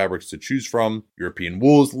quality fabrics to choose from. European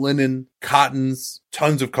wools, linen, cottons,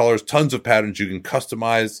 tons of colors, tons of patterns. You can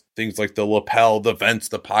customize things like the lapel, the vents,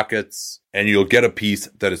 the pockets, and you'll get a piece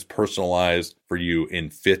that is personalized for you in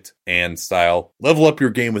fit and style. Level up your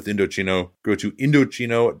game with Indochino. Go to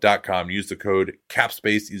Indochino.com. Use the code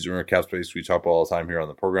CAPSPACE. Use the CAPSPACE we talk about all the time here on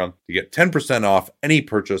the program to get 10% off any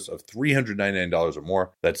purchase of $399 or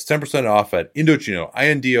more. That's 10% off at Indochino,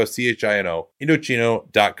 Indochino,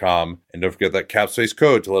 Indochino.com. And don't forget that CAPSPACE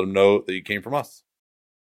code to let them know that you came from us.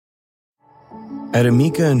 At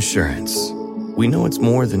Amica Insurance, we know it's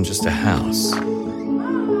more than just a house.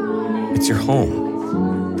 It's your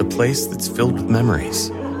home, the place that's filled with memories.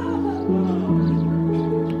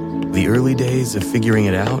 The early days of figuring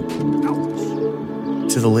it out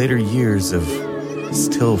to the later years of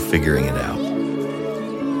still figuring it out.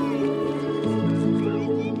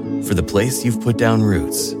 For the place you've put down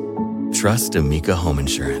roots, trust Amica Home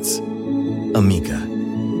Insurance. Amica,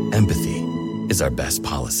 empathy is our best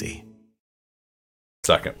policy.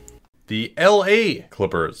 Second. The LA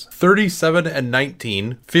Clippers,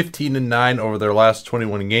 37-19, 15-9 over their last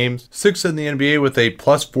 21 games, 6th in the NBA with a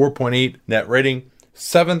plus 4.8 net rating,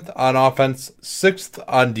 7th on offense, 6th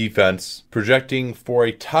on defense, projecting for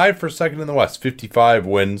a tie for second in the West, 55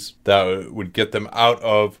 wins. That would get them out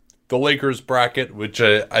of the Lakers bracket, which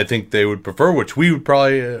I think they would prefer, which we would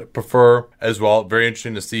probably prefer as well. Very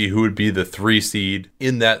interesting to see who would be the 3 seed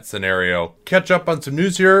in that scenario. Catch up on some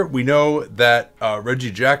news here. We know that Reggie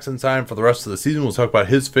Jackson signed for the rest of the season. We'll talk about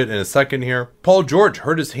his fit in a second here. Paul George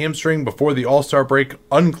hurt his hamstring before the All-Star break.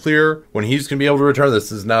 Unclear when he's going to be able to return. This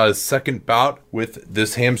is now his second bout with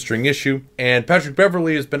this hamstring issue. And Patrick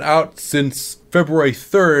Beverley has been out since February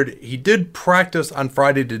 3rd. He did practice on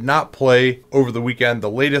Friday, did not play over the weekend. The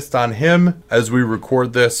latest on him, as we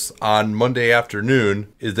record this on Monday afternoon,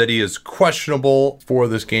 is that he is questionable for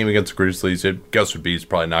this game against the Grizzlies. Guess would be he's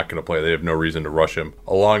probably not going to play. They have no reason to rush him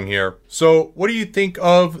along here. So what do you think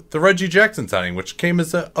of the Reggie Jackson signing, which came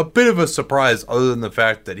as a bit of a surprise other than the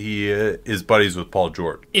fact that he is buddies with Paul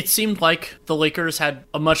George? It seemed like the Lakers had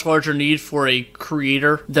a much larger need for a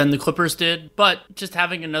creator than the Clippers did, but just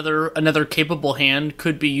having another capable hand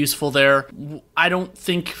could be useful there. I don't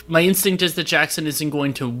think, my instinct is that Jackson isn't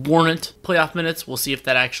going to warrant playoff minutes. We'll see if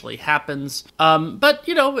that actually happens. But,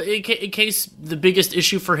 you know, in case the biggest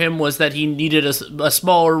issue for him was that he needed a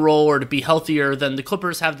smaller role or to be healthier, then the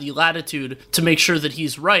Clippers have the latitude to make sure that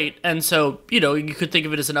he's right. And so, you know, you could think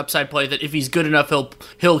of it as an upside play that if he's good enough,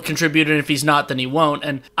 he'll contribute, and if he's not, then he won't.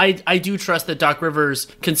 And I do trust that Doc Rivers,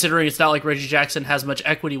 considering it's not like Reggie Jackson has much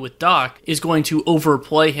equity with Doc, is going to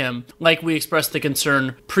overplay him, like we expressed the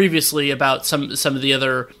concern previously about some of the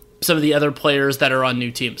other players that are on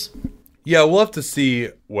new teams. Yeah, we'll have to see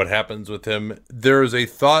what happens with him. There's a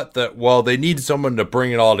thought that, well, they need someone to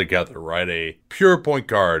bring it all together, right? A pure point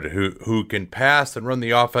guard who can pass and run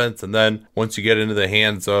the offense, and then once you get into the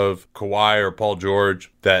hands of Kawhi or Paul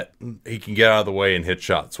George, that he can get out of the way and hit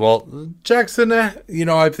shots. Well, Jackson, I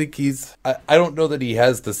think I don't know that he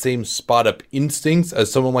has the same spot-up instincts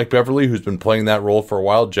as someone like Beverly, who's been playing that role for a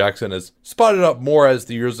while. Jackson has spotted up more as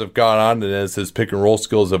the years have gone on and as his pick-and-roll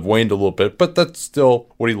skills have waned a little bit, but that's still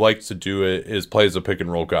what he likes to do, is play as a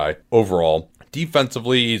pick-and-roll guy overall.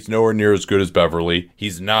 Defensively, he's nowhere near as good as Beverly.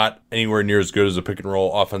 He's not anywhere near as good as a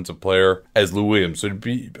pick-and-roll offensive player as Lou Williams. So it'd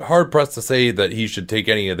be hard-pressed to say that he should take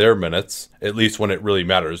any of their minutes, at least when it really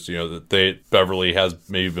matters. That Beverly has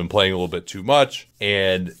maybe been playing a little bit too much,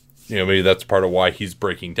 and maybe that's part of why he's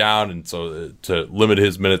breaking down, and so to limit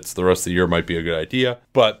his minutes the rest of the year might be a good idea.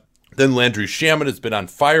 But then Landry Shamet has been on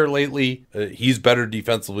fire lately. He's better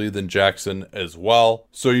defensively than Jackson as well.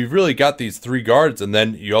 So you've really got these three guards, and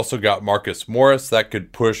then you also got Marcus Morris that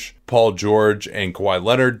could push Paul George and Kawhi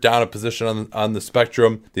Leonard down a position on the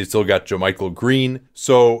spectrum. They still got JaMychal Green.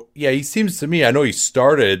 So, yeah, he seems to me, I know he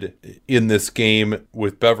started in this game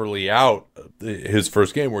with Beverly out, his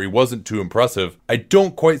first game, where he wasn't too impressive. I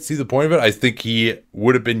don't quite see the point of it. I think he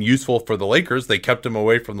would have been useful for the Lakers. They kept him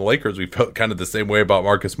away from the Lakers. We felt kind of the same way about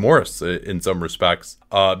Marcus Morris in some respects,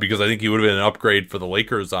 because I think he would have been an upgrade for the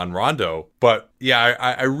Lakers on Rondo. But, yeah,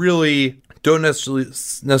 I really don't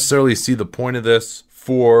necessarily see the point of this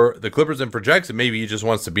for the Clippers and for Jackson. Maybe he just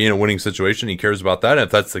wants to be in a winning situation. He cares about that. And if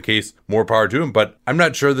that's the case, more power to him. But I'm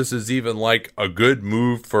not sure this is even like a good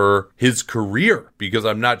move for his career, because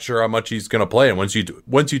I'm not sure how much he's going to play. And once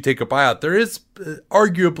you take a buyout, there is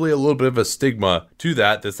arguably a little bit of a stigma to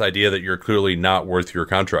that, this idea that you're clearly not worth your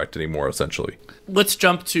contract anymore, essentially. Let's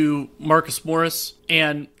jump to Marcus Morris.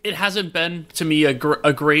 And it hasn't been, to me, a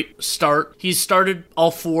great start. He's started all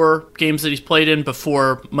 4 games that he's played in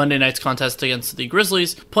before Monday night's contest against the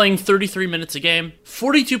Grizzlies, playing 33 minutes a game,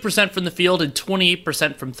 42% from the field and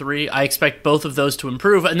 28% from 3. I expect both of those to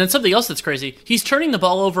improve. And then something else that's crazy, he's turning the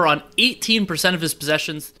ball over on 18% of his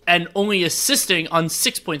possessions and only assisting on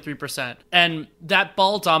 6.3%. And that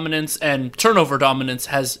ball dominance and turnover dominance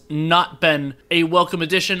has not been a welcome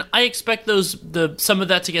addition. I expect some of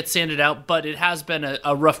that to get sanded out, but it has been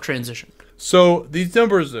a rough transition. So these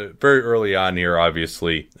numbers very early on here,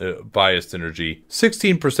 obviously, biased energy.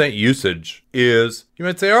 16% usage is, you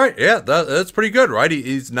might say, all right, yeah, that's pretty good, right?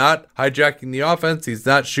 He's not hijacking the offense. He's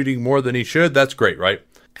not shooting more than he should. That's great, right?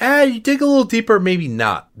 You dig a little deeper, maybe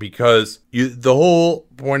not, because the whole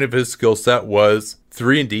point of his skill set was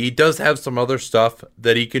 3-and-D. He does have some other stuff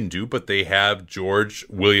that he can do, but they have George,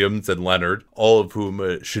 Williams, and Leonard, all of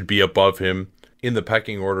whom should be above him in the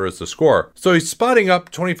pecking order as a scorer. So he's spotting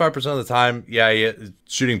up 25% of the time. Yeah, he's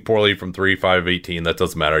shooting poorly from 3, 5, 18. That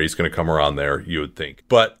doesn't matter. He's going to come around there, you would think.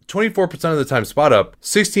 But 24% of the time spot up,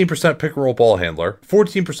 16% pick and roll ball handler,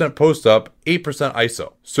 14% post up, 8%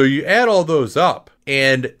 ISO. So you add all those up,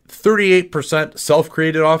 and 38%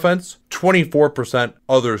 self-created offense, 24%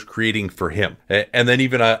 others creating for him. And then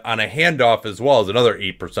even on a handoff as well is another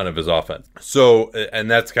 8% of his offense. So,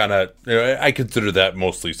 and that's kind of, I consider that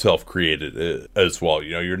mostly self-created as well.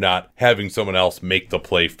 You're not having someone else make the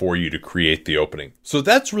play for you to create the opening. So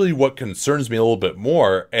that's really what concerns me a little bit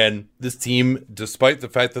more. And this team, despite the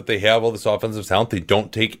fact that they have all this offensive talent, they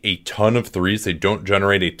don't take a ton of threes. They don't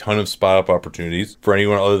generate a ton of spot-up opportunities for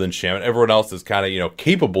anyone other than Shamet. Everyone else is kind of,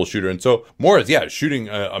 capable shooter. And so Morris, shooting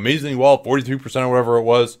amazingly well, 43% or whatever it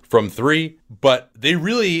was from 3. But they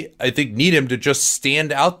really, I think, need him to just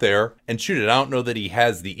stand out there and shoot it. I don't know that he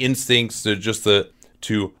has the instincts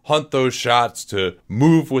to hunt those shots, to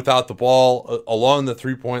move without the ball along the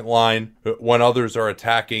three-point line when others are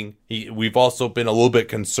attacking. We've also been a little bit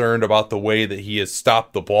concerned about the way that he has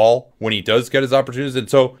stopped the ball when he does get his opportunities. And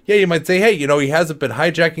so, you might say, hey, he hasn't been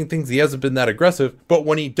hijacking things. He hasn't been that aggressive. But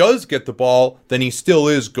when he does get the ball, then he still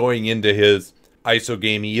is going into his ISO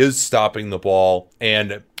game. He is stopping the ball.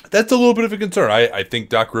 And that's a little bit of a concern. I think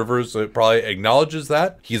Doc Rivers probably acknowledges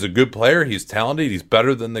that. He's a good player. He's talented. He's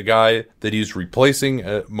better than the guy that he's replacing,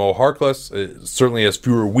 Mo Harkless. Certainly has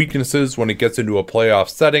fewer weaknesses when it gets into a playoff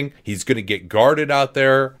setting. He's going to get guarded out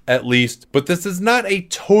there at least. But this is not a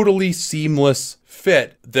totally seamless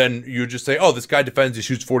fit. Then you just say, oh, this guy defends, he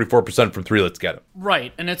shoots 44% from 3, let's get him.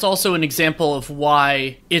 Right, and it's also an example of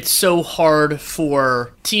why it's so hard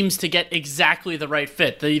for teams to get exactly the right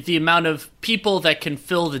fit. The amount of people that can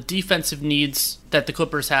fill the defensive needs that the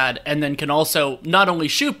Clippers had, and then can also not only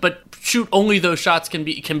shoot, but shoot only those shots can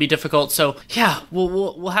be difficult. So yeah,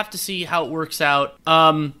 we'll have to see how it works out.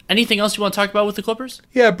 Anything else you want to talk about with the Clippers?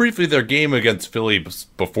 Yeah, briefly, their game against Philly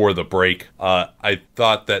before the break. I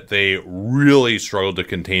thought that they really struggled to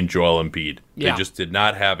contain Joel Embiid. Yeah. They just did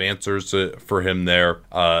not have answers for him there.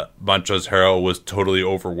 Montrezl Harrell was totally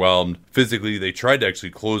overwhelmed. Physically, they tried to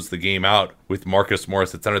actually close the game out with Marcus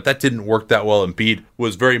Morris at center. That didn't work that well. Embiid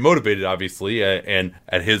was very motivated, obviously, and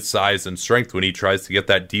at his size and strength, when he tries to get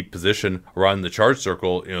that deep position around the charge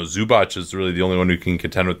circle, Zubac is really the only one who can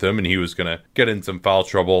contend with him, and he was going to get in some foul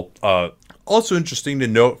trouble. Also interesting to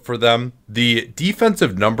note for them, the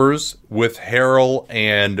defensive numbers with Harrell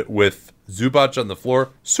and with Zubac on the floor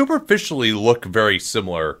superficially look very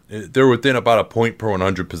similar. They're within about a point per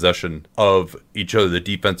 100 possession of each other, the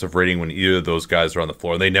defensive rating when either of those guys are on the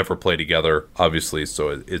floor. They never play together, obviously,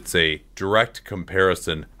 so it's a direct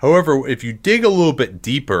comparison. However, if you dig a little bit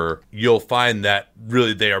deeper, you'll find that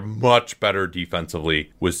really they are much better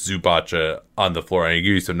defensively with Zubac on the floor. And I'll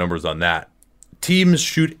give you some numbers on that. Teams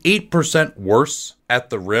shoot 8% worse at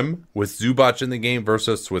the rim with Zubac in the game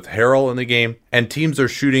versus with Harrell in the game. And teams are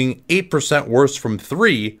shooting 8% worse from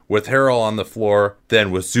three with Harrell on the floor than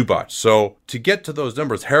with Zubac. So to get to those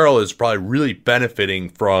numbers, Harrell is probably really benefiting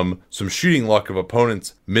from some shooting luck of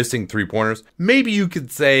opponents missing three-pointers. Maybe you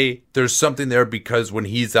could say there's something there because when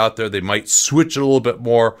he's out there, they might switch it a little bit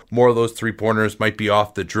more. More of those three-pointers might be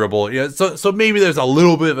off the dribble. So maybe there's a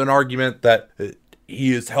little bit of an argument that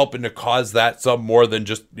he is helping to cause that some more than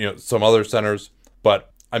just, some other centers.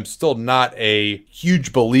 But I'm still not a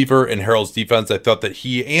huge believer in Harrell's defense. I thought that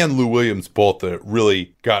he and Lou Williams both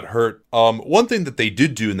really got hurt. One thing that they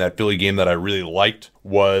did do in that Philly game that I really liked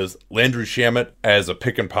was Landry Shamet as a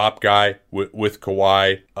pick and pop guy with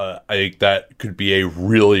Kawhi. I think that could be a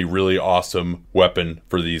really, really awesome weapon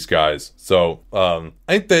for these guys. So I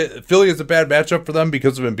think that Philly is a bad matchup for them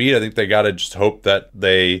because of Embiid. I think they got to just hope that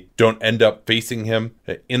they don't end up facing him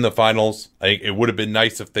in the finals. I think it would have been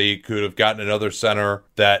nice if they could have gotten another center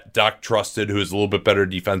that Doc trusted, who is a little bit better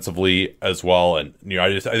defensively as well. And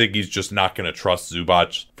I think he's just not going to trust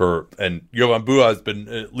Zubac and Jovan Bua has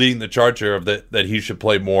been leading the charge here of that he should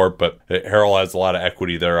play more, but Harrell has a lot of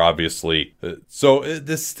equity there, obviously. So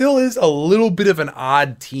this still is a little bit of an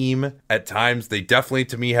odd team at times. They definitely,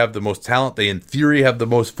 to me, have the most talent. They, in theory, have the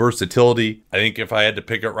most versatility. I think if I had to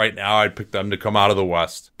pick it right now, I'd pick them to come out of the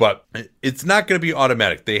West. But it's not going to be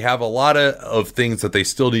automatic. They have a lot of things that they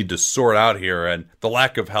still need to sort out here, and the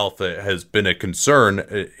lack of health has been a concern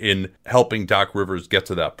in helping Doc Rivers get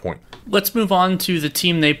to that point. Let's move on to the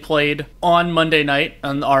team they played on Monday night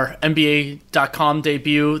on our NBA.com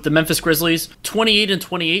debut. The Memphis Grizzlies,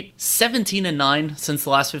 28-28, 17-9 since the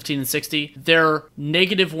last 15-60. Their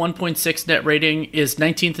negative 1.6 net rating is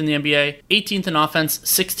 19th in the NBA, 18th in offense,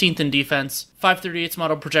 16th in defense. 538's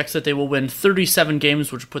model projects that they will win 37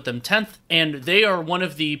 games, which would put them 10th. And they are one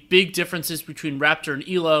of the big differences between Raptor and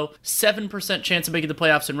Elo. 7% chance of making the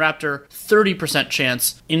playoffs in Raptor, 30%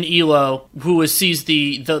 chance in Elo, who sees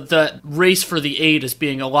the race for the 8 as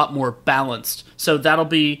being a lot more balanced. So that'll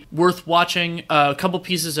be worth watching. A couple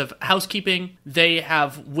pieces of housekeeping. They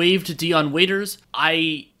have waived Dion Waiters.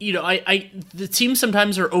 The teams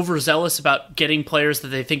sometimes are overzealous about getting players that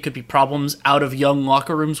they think could be problems out of young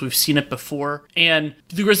locker rooms. We've seen it before. And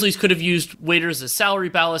the Grizzlies could have used Waiters as salary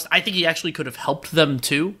ballast. I think he actually could have helped them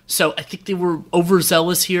too. So I think they were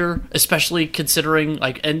overzealous here, especially considering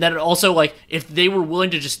and then also if they were willing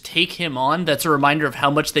to just take him on, that's a reminder of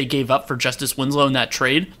how much they gave up for Justice Winslow in that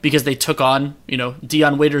trade because they took on,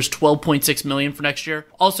 Dion Waiters $12.6 million for next year.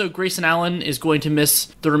 Also, Grayson Allen is going to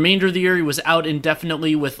miss the remainder of the year. He was out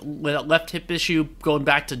indefinitely with a left hip issue going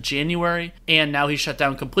back to January, and now he's shut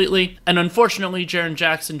down completely. And unfortunately, Jaren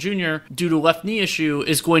Jackson Jr., due to left knee issue,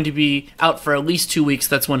 is going to be out for at least 2 weeks.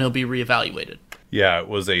 That's when he'll be reevaluated. Yeah, it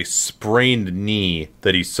was a sprained knee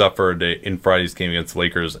that he suffered in Friday's game against the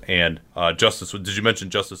Lakers. And did you mention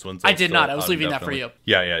Justice Winslow? I did not. I was leaving that for you.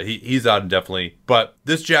 Yeah, he's out indefinitely. But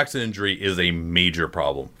this Jackson injury is a major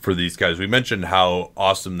problem for these guys. We mentioned how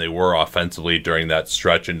awesome they were offensively during that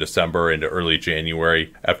stretch in December into early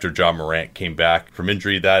January after Ja Morant came back from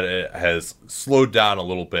injury. That has slowed down a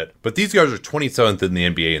little bit. But these guys are 27th in the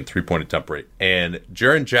NBA in three-point attempt rate. And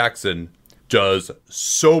Jaren Jackson does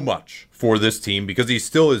so much for this team because he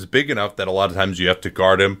still is big enough that a lot of times you have to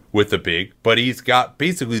guard him with a big, but he's got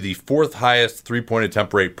basically the fourth highest three-point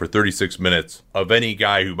attempt rate per 36 minutes of any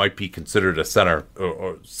guy who might be considered a center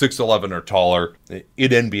or 6'11 or taller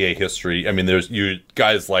in NBA history. I mean, there's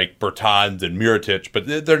guys like Bertans and Mirotic, but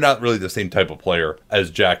they're not really the same type of player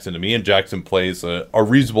as Jackson to me, and Jackson plays a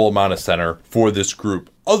reasonable amount of center for this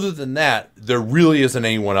group. Other than that, there really isn't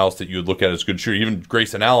anyone else that you would look at as good shooter. Even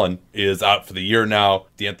Grayson Allen is out for the year now.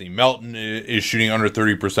 D'Anthony Melton is shooting under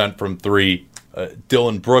 30% from three.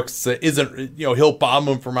 Dylan Brooks isn't, he'll bomb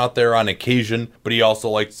him from out there on occasion, but he also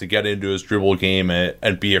likes to get into his dribble game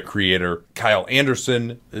and be a creator. Kyle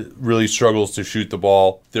Anderson really struggles to shoot the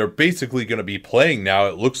ball. They're basically going to be playing now,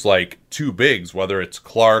 it looks like, two bigs, whether it's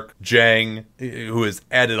Clark, Jang, who has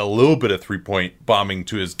added a little bit of three-point bombing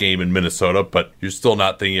to his game in Minnesota, but you're still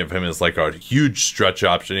not thinking of him as like a huge stretch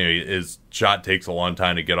option. His shot takes a long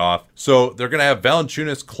time to get off. So they're going to have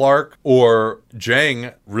Valanciunas, Clark, or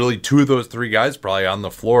Jang, really two of those three guys probably on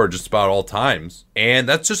the floor just about all times. And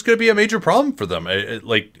that's just going to be a major problem for them.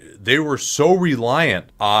 They were so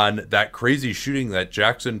reliant on that crazy shooting that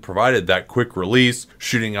Jackson provided, that quick release,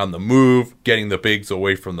 shooting on the move, getting the bigs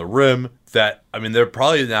away from the rim, that, I mean, they're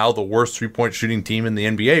probably now the worst three-point shooting team in the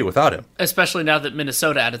NBA without him. Especially now that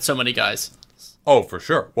Minnesota added so many guys. Oh, for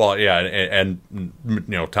sure. Well, yeah, and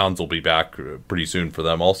Towns will be back pretty soon for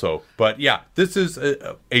them also. But yeah, this is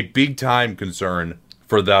a big-time concern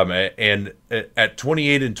for them. And at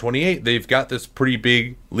 28-28, they've got this pretty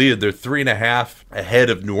big lead. They're 3.5 ahead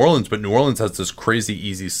of New Orleans, but New Orleans has this crazy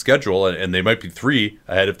easy schedule, and they might be 3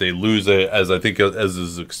 ahead if they lose, as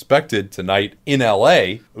is expected tonight in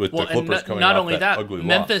LA with the Clippers coming not off only that that, ugly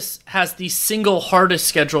Memphis has the single hardest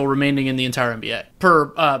schedule remaining in the entire NBA per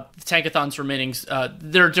Tankathon's remaining.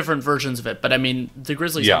 There are different versions of it, but I mean the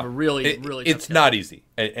Grizzlies have a really tough it's schedule. not easy,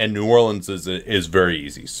 and New Orleans is very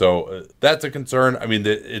easy. So that's a concern. I mean,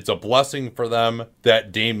 it's a blessing for them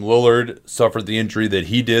that Dame Lillard suffered the injury that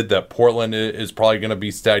he did, that Portland is probably going to be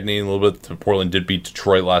stagnating a little bit. Portland did beat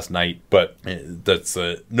Detroit last night, but that's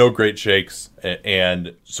no great shakes.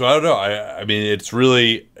 And so I don't know. I mean, it's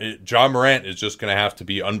really John Morant is just going to have to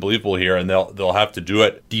be unbelievable here, and they'll have to do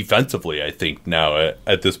it defensively, I think, now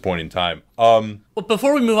at this point in time. Well,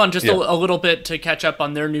 before we move on, just a little bit to catch up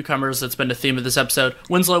on their newcomers. That's been a theme of this episode.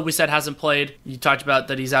 Winslow, we said, hasn't played. You talked about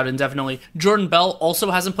that he's out indefinitely. Jordan Bell also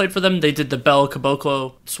hasn't played for them. They did the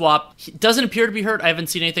Bell-Caboclo swap. He doesn't appear to be hurt. I haven't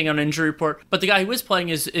seen anything on an injury report. But the guy who is playing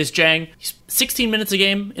is Jang. He's 16 minutes a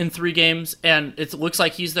game in 3 games, and it looks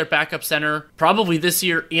like he's their backup center probably this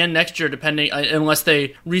year and next year, depending, unless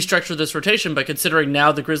they restructure this rotation. But considering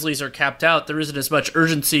now the Grizzlies are capped out, there isn't as much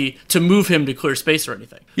urgency to move him to clear space or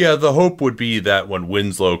anything. Yeah, the hope would be that when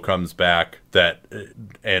Winslow comes back,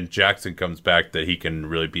 and Jackson comes back, that he can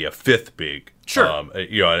really be a 5th big. Sure.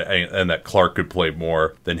 And that Clark could play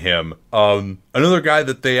more than him. Another guy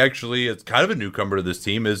that they actually, it's kind of a newcomer to this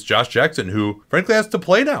team, is Josh Jackson, who frankly has to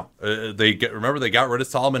play now. They got rid of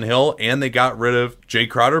Solomon Hill and they got rid of Jay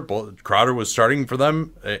Crowder. Crowder was starting for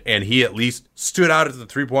them, and he at least stood out at the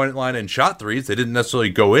 3-point line and shot threes. They didn't necessarily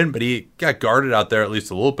go in, but he got guarded out there at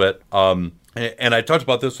least a little bit. And I talked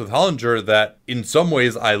about this with Hollinger, that in some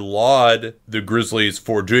ways I laud the Grizzlies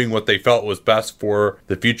for doing what they felt was best for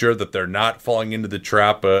the future, that they're not falling into the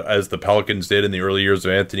trap as the Pelicans did in the early years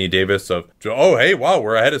of Anthony Davis of, oh, hey, wow,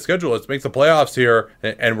 we're ahead of schedule. Let's make the playoffs here,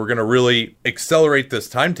 and we're going to really accelerate this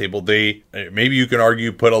timetable. They, maybe you can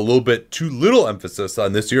argue, put a little bit too little emphasis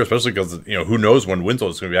on this year, especially because, who knows when Winslow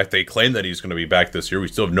is going to be back. They claim that he's going to be back this year. We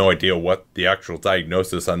still have no idea what the actual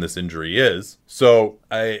diagnosis on this injury is. So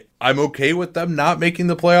I'm okay with them not making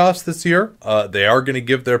the playoffs this year. They are going to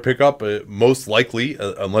give their pickup, most likely,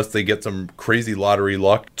 unless they get some crazy lottery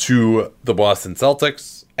luck, to the Boston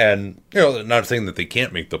Celtics. And, not saying that they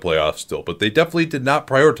can't make the playoffs still, but they definitely did not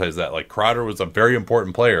prioritize that. Like, Crowder was a very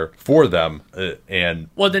important player for them.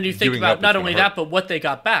 Well, then you think about not only that, but what they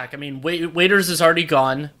got back. I mean, Waiters is already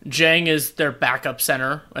gone. Jang is their backup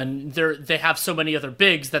center, and they have so many other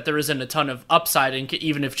bigs that there isn't a ton of upside,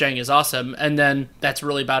 even if Jang is awesome. And then that's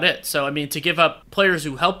really about it. So, I mean, to give up players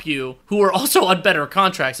who help you, who are also on better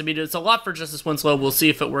contracts, I mean, it's a lot for Justice Winslow. We'll see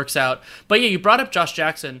if it works out. But yeah, you brought up Josh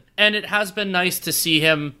Jackson, and it has been nice to see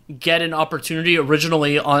him get an opportunity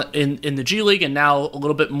originally in the G League and now a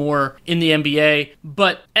little bit more in the NBA.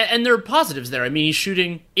 And there are positives there. I mean, he's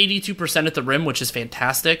shooting 82% at the rim, which is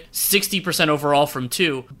fantastic, 60% overall from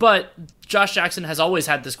 2. But Josh Jackson has always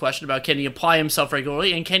had this question about, can he apply himself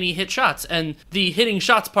regularly and can he hit shots? And the hitting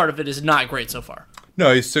shots part of it is not great so far.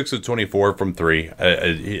 No, he's 6 of 24 from 3.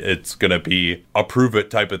 It's going to be a prove it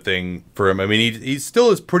type of thing for him. I mean, he still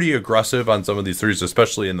is pretty aggressive on some of these threes,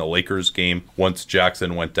 especially in the Lakers game once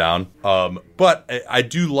Jackson went down. But I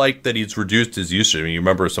do like that he's reduced his usage. I mean, you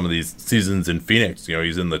remember some of these seasons in Phoenix,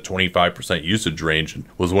 he's in the 25% usage range and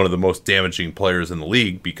was one of the most damaging players in the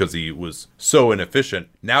league because he was so inefficient.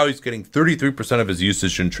 Now he's getting 33% of his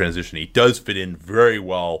usage in transition. He does fit in very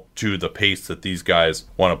well to the pace that these guys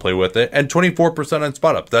want to play with it. And 24% on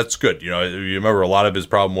spot up. That's good. You remember a lot of his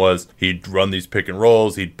problem was he'd run these pick and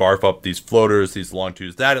rolls, he'd barf up these floaters, these long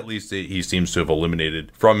twos. That at least he seems to have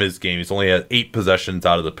eliminated from his game. He's only had 8 possessions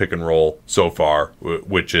out of the pick and roll so far,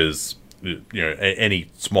 which is, any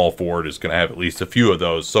small forward is going to have at least a few of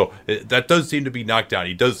those. So that does seem to be knocked down.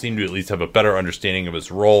 He does seem to at least have a better understanding of his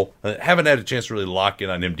role. Haven't had a chance to really lock in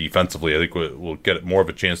on him defensively. I think we'll get more of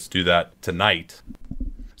a chance to do that tonight.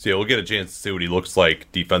 So yeah, we'll get a chance to see what he looks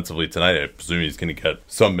like defensively tonight. I presume he's going to get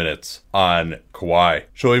some minutes on Kawhi.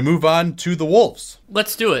 Shall we move on to the Wolves?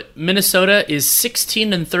 Let's do it. Minnesota is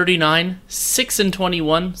 16-39,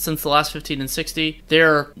 6-21 since the last 15-60.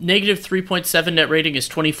 Their negative 3.7 net rating is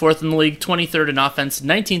 24th in the league, 23rd in offense,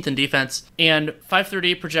 19th in defense, and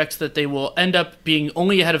 538 projects that they will end up being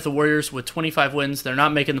only ahead of the Warriors with 25 wins. They're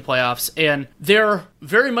not making the playoffs, and they're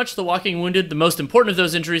very much the walking wounded. The most important of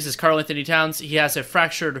those injuries is Karl-Anthony Towns. He has a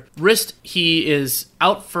fractured wrist. He is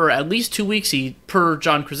out for at least 2 weeks. He, per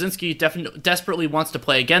John Krasinski, desperately wants to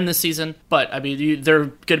play again this season, but I mean, there are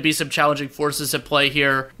going to be some challenging forces at play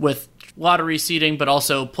here with lottery seeding, but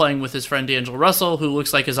also playing with his friend D'Angelo Russell, who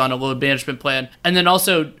looks like is on a load management plan. And then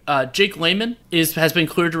also Jake Layman has been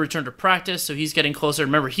cleared to return to practice, so he's getting closer.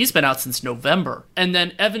 Remember, he's been out since November. And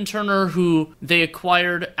then Evan Turner, who they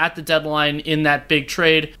acquired at the deadline in that big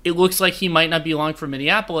trade, it looks like he might not be long for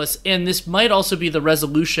Minneapolis. And this might also be the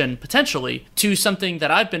resolution, potentially, to something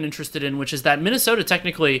that I've been interested in, which is that Minnesota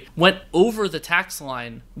technically went over the tax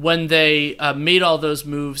line when they made all those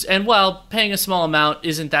moves. And while paying a small amount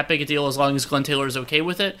isn't that big a deal as long as Glenn Taylor is okay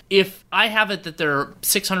with it, if I have it that they're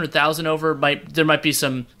 $600,000 over, there might be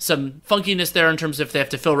some funkiness there in terms of if they have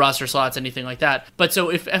to fill roster slots, anything like that. But so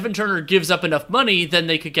if Evan Turner gives up enough money, then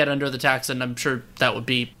they could get under the tax, and I'm sure that would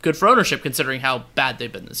be good for ownership considering how bad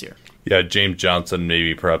they've been this year. Yeah, James Johnson,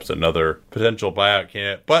 maybe perhaps another potential buyout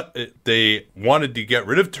candidate. But they wanted to get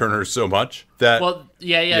rid of Turner so much that... Well,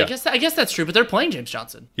 yeah. I guess that's true, but they're playing James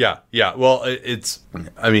Johnson. Yeah. Well, it's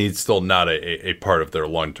still not a part of their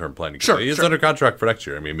long-term planning. Sure, He's under contract for next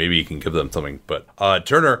year. I mean, maybe he can give them something. But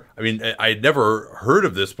Turner, I had never heard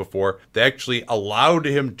of this before. They actually allowed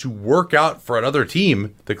him to work out for another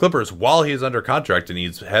team, the Clippers, while he's under contract, and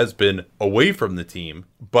he has been away from the team.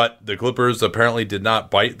 But the Clippers apparently did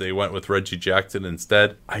not bite. They went with Reggie Jackson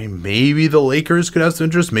instead. Maybe the Lakers could have some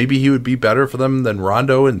interest. Maybe he would be better for them than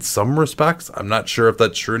Rondo in some respects. I'm not sure if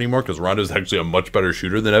that's true anymore because Rondo is actually a much better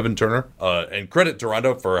shooter than Evan Turner. And credit to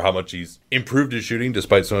Rondo for how much he's improved his shooting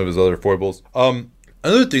despite some of his other foibles.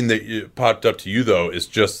 Another thing that popped up to you, though, is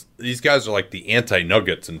just these guys are like the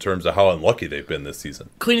anti-Nuggets in terms of how unlucky they've been this season.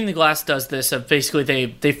 Cleaning the Glass does this. Basically,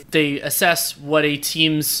 they assess what a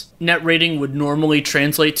team's net rating would normally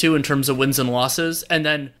translate to in terms of wins and losses, and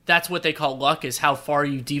then that's what they call luck, is how far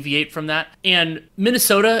you deviate from that. And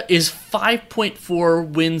Minnesota is 5.4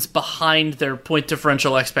 wins behind their point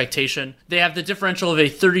differential expectation. They have the differential of a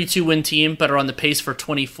 32-win team, but are on the pace for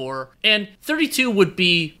 24. And 32 would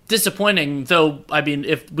be disappointing, though,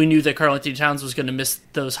 if we knew that Karl-Anthony Towns was going to miss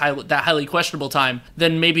that highly questionable time,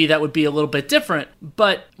 then maybe that would be a little bit different.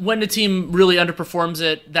 But when a team really underperforms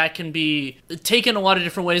it, that can be taken a lot of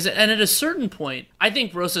different ways. And at a certain point, I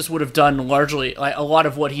think Rosas would have done largely a lot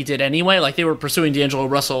of what he did anyway. Like, they were pursuing D'Angelo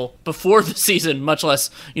Russell before the season, much less,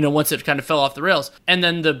 once it kind of fell off the rails. And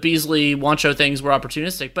then the Beasley, Wancho things were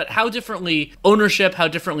opportunistic. But how differently ownership, how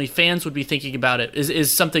differently fans would be thinking about it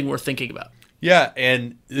is something worth thinking about. Yeah,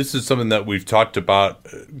 and this is something that we've talked about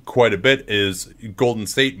quite a bit, is Golden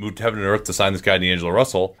State moved heaven and earth to sign this guy, D'Angelo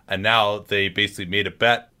Russell, and now they basically made a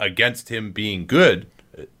bet against him being good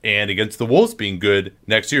and against the Wolves being good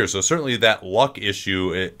next year. So certainly that luck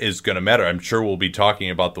issue is going to matter. I'm sure we'll be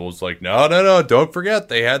talking about the Wolves like, no, don't forget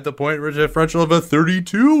they had the point differential of a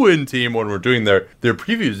 32-win team when we're doing their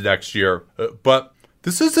previews next year. But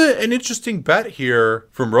this is an interesting bet here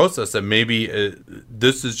from Rosas, that maybe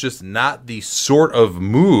this is just not the sort of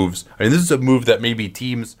moves. This is a move that maybe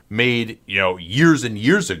teams made, years and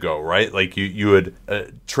years ago, right? Like you would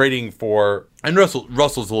trading for And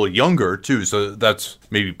Russell's a little younger, too, so that's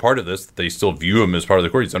maybe part of this. They still view him as part of the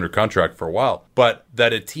core. He's under contract for a while. But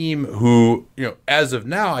that a team who, as of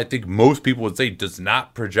now, I think most people would say does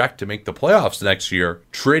not project to make the playoffs next year,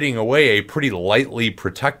 trading away a pretty lightly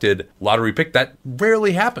protected lottery pick, that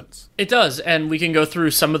rarely happens. It does, and we can go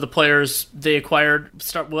through some of the players they acquired.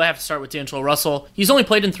 We'll have to start with D'Angelo Russell. He's only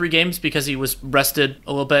played in 3 games because he was rested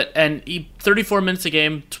a little bit, and 34 minutes a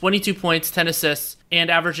game, 22 points, 10 assists, and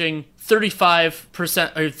averaging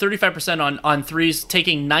 35% on threes,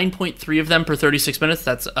 taking 9.3 of them per 36 minutes.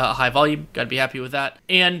 That's a high volume. Got to be happy with that.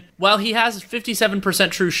 And while he has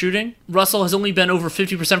 57% true shooting, Russell has only been over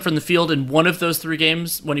 50% from the field in one of those 3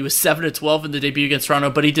 games when he was 7-12 in the debut against Toronto,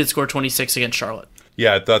 but he did score 26 against Charlotte.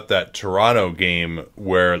 Yeah, I thought that Toronto game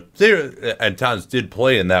where Towns did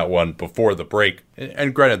play in that one before the break.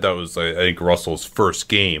 And granted, that was, I think, Russell's first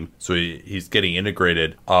game, so he's getting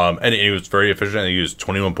integrated. And he was very efficient. He used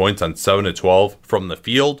 21 points on 7-12 from the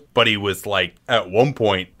field, but he was at one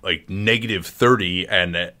point negative 30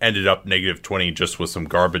 and ended up negative 20 just with some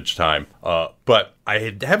garbage time. But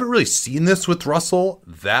I haven't really seen this with Russell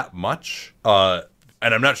that much.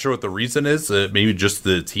 And I'm not sure what the reason is. Maybe just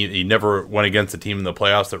the team. He never went against a team in the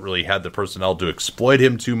playoffs that really had the personnel to exploit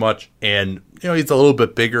him too much. And, he's a little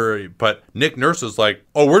bit bigger. But Nick Nurse is like,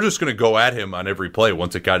 we're just going to go at him on every play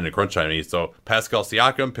once it got into crunch time. So Pascal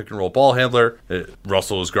Siakam, pick and roll ball handler.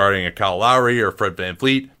 Russell was guarding a Kyle Lowry or Fred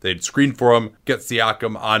VanVleet. They'd screen for him, get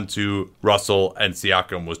Siakam onto Russell, and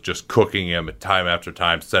Siakam was just cooking him time after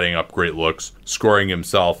time, setting up great looks, scoring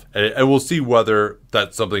himself. And we'll see whether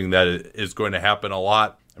that's something that is going to happen a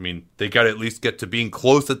lot. I mean, they got to at least get to being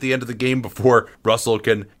close at the end of the game before Russell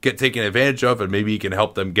can get taken advantage of, and maybe he can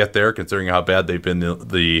help them get there, considering how bad they've been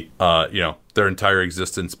their entire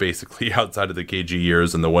existence basically outside of the KG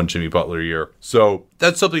years and the one Jimmy Butler year. So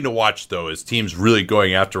that's something to watch, though, is teams really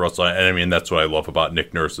going after Russell. And I mean, that's what I love about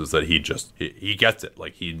Nick Nurse is that he gets it.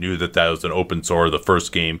 He knew that was an open sore the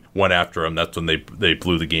first game, went after him. That's when they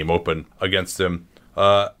blew the game open against him.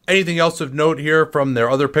 Anything else of note here from their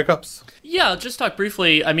other pickups? Yeah, I'll just talk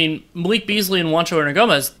briefly. I mean, Malik Beasley and Juancho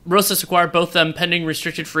Hernangomez, Rosas acquired both them pending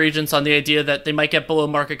restricted free agents on the idea that they might get below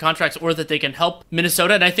market contracts or that they can help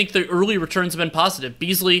Minnesota. And I think the early returns have been positive.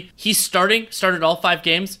 Beasley, he's started all 5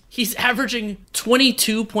 games. He's averaging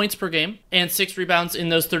 22 points per game and 6 rebounds in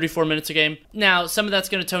those 34 minutes a game. Now, some of that's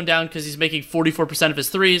going to tone down because he's making 44% of his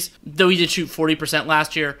threes, though he did shoot 40%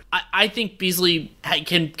 last year. I think Beasley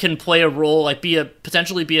can play a role,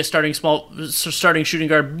 potentially be a starting shooting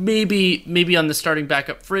guard, maybe on the starting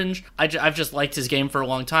backup fringe. I've just liked his game for a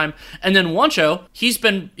long time. And then Juancho, he's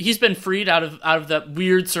been freed out of that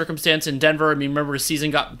weird circumstance in Denver. I mean, remember his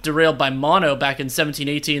season got derailed by mono back in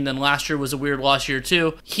 17-18. Then last year was a weird loss year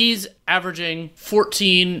too. He's averaging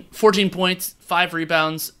 14 points, 5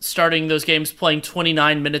 rebounds, starting those games, playing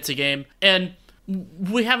 29 minutes a game. And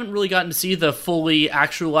we haven't really gotten to see the fully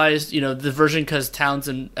actualized, the version because Towns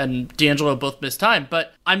and D'Angelo both missed time.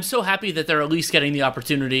 But I'm so happy that they're at least getting the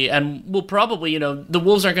opportunity. And we'll probably, the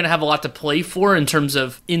Wolves aren't going to have a lot to play for in terms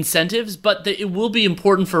of incentives, but it will be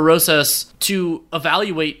important for Rosas to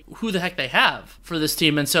evaluate who the heck they have for this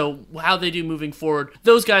team. And so how they do moving forward,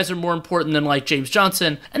 those guys are more important than James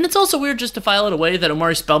Johnson. And it's also weird just to file it away that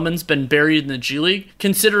Omari Spellman's been buried in the G League,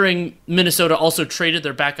 considering Minnesota also traded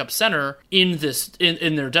their backup center in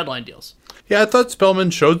their deadline deals. Yeah, I thought Spellman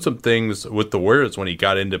showed some things with the Warriors when he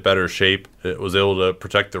got into better shape. It was able to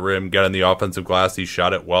protect the rim, get on the offensive glass. He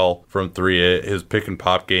shot it well from 3. His pick and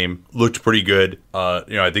pop game looked pretty good.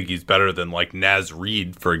 I think he's better than Naz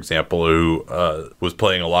Reid, for example, who was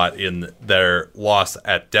playing a lot in their loss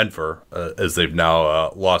at Denver, as they've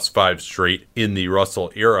now lost 5 straight in the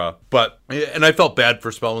Russell era. And I felt bad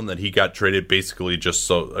for Spellman that he got traded basically just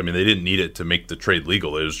so, they didn't need it to make the trade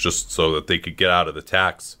legal. It was just so that they could get out of the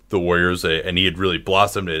tax, the Warriors, and he had really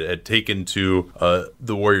blossomed. It had taken to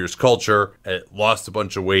the Warriors culture. It lost a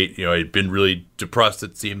bunch of weight. He'd been really depressed,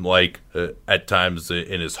 it seemed like, at times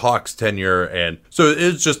in his Hawks tenure. And so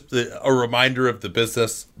it's just a reminder of the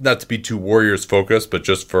business, not to be too Warriors focused, but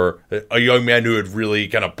just for a young man who had really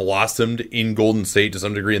kind of blossomed in Golden State to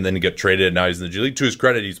some degree and then get traded, and now he's in the G League. To his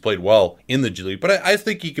credit, he's played well in the G League, but I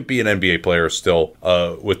think he could be an NBA player still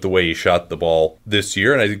with the way he shot the ball this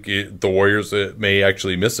year. And I think the Warriors may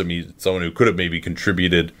actually miss him. He's someone who could have maybe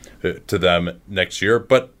contributed to them next year,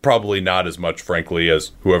 but probably not as much, frankly,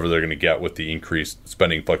 as whoever they're going to get with the increased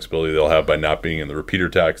spending flexibility they'll have by not being in the repeater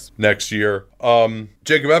tax next year.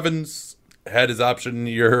 Jacob Evans had his option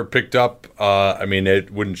year picked up.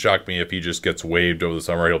 It wouldn't shock me if he just gets waived over the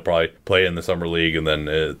summer. He'll probably play in the summer league, and then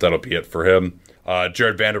that'll be it for him.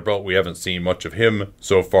 Jared Vanderbilt, we haven't seen much of him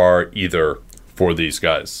so far either for these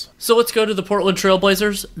guys. So let's go to the Portland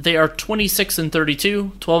Trailblazers. They are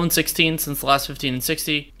 26-32, 12-16 since the last 15 and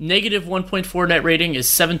 60. Negative 1.4 net rating is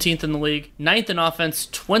 17th in the league, 9th in offense,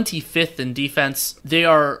 25th in defense. They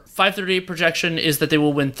are 538 projection is that they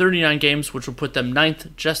will win 39 games, which will put them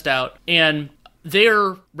 9th, just out. And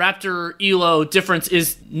their Raptor ELO difference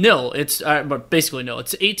is nil. It's basically nil.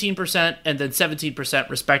 It's 18% and then 17%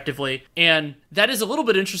 respectively. And that is a little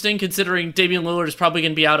bit interesting considering Damian Lillard is probably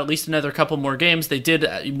going to be out at least another couple more games. They did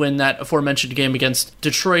win that aforementioned game against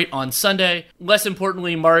Detroit on Sunday. Less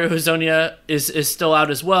importantly, Mario Hezonja is still out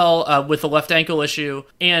as well with a left ankle issue.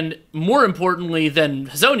 And more importantly than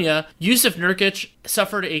Hezonja, Jusuf Nurkic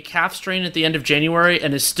suffered a calf strain at the end of January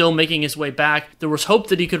and is still making his way back. There was hope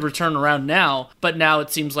that he could return around now, but now it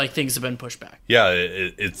seems like things have been pushed back. Yeah,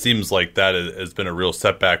 it seems like that has been a real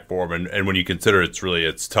setback for him. And when you consider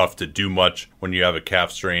it's tough to do much when you have a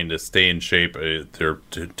calf strain to stay in shape,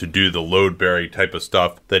 to do the load-bearing type of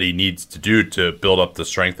stuff that he needs to do to build up the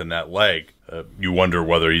strength in that leg. You wonder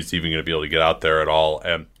whether he's even going to be able to get out there at all.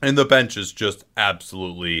 And the bench is just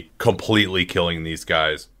absolutely, completely killing these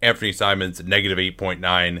guys. Anthony Simons, negative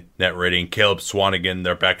 8.9 net rating. Caleb Swanigan,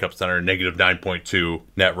 their backup center, negative 9.2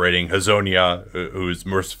 net rating. Hezonja, who's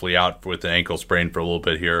mercifully out with an ankle sprain for a little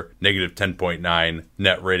bit here, negative 10.9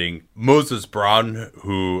 net rating. Moses Brown,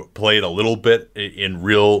 who played a little bit in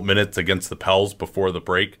real minutes against the Pels before the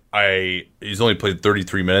break. He's only played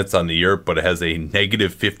 33 minutes on the year, but it has a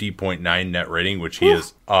negative 50.9 net rating, which he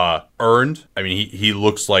has earned. I mean, he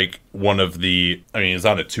looks like one of the, he's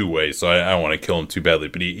on a two-way, so I don't want to kill him too badly,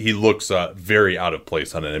 but he looks very out of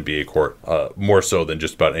place on an NBA court, more so than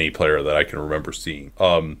just about any player that I can remember seeing.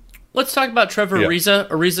 Let's talk about Trevor Ariza.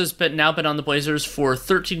 Ariza's now been on the Blazers for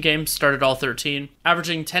 13 games, started all 13,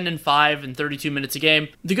 averaging 10 and 5 and 32 minutes a game.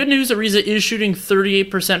 The good news, Ariza is shooting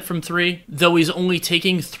 38% from three, though he's only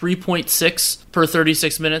taking 3.6 per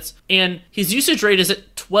 36 minutes, and his usage rate is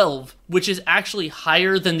at 12, which is actually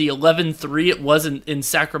higher than the 11-3 it was in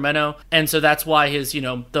Sacramento. And so that's why his,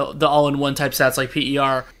 the all-in-one type stats like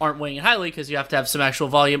PER aren't weighing it highly because you have to have some actual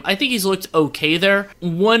volume. I think he's looked okay there.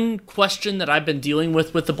 One question that I've been dealing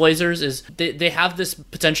with the Blazers is they have this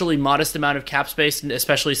potentially modest amount of cap space,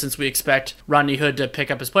 especially since we expect Rodney Hood to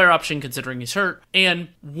pick up his player option considering he's hurt. And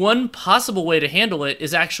one possible way to handle it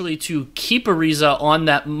is actually to keep Ariza on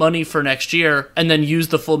that money for next year and then use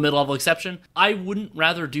the full mid-level exception. I wouldn't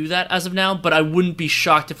rather do that as of now, but I wouldn't be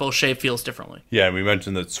shocked if O'Shea feels differently. Yeah, and we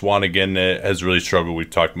mentioned that Swanigan has really struggled. We've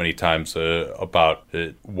talked many times about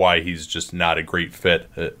why he's just not a great fit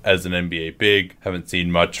as an NBA big. Haven't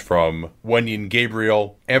seen much from Wenyen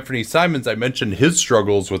Gabriel. Anthony Simons, I mentioned his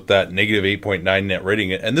struggles with that negative 8.9 net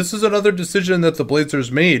rating. And this is another decision that the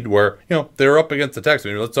Blazers made where, they're up against the Tax.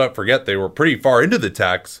 Let's not forget they were pretty far into the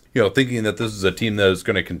Tax, thinking that this is a team that is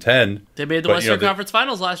going to contend. They made the Western Conference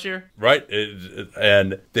Finals last year. Right.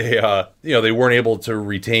 And they weren't able to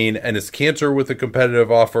retain Enes Kanter with a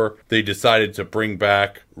competitive offer. They decided to bring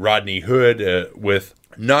back Rodney Hood with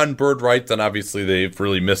non-bird rights, and obviously they've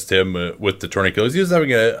really missed him with the torn Achilles. He was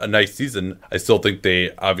having a nice season. I still think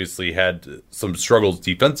they obviously had some struggles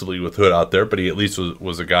defensively with Hood out there, but he at least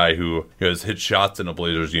was a guy who has hit shots in a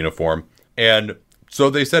Blazers uniform. And so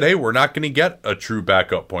they said, hey, we're not going to get a true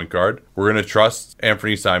backup point guard. We're going to trust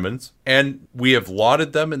Anthony Simons. And we have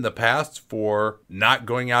lauded them in the past for not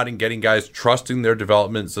going out and getting guys, trusting their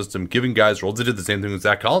development system, giving guys roles. They did the same thing with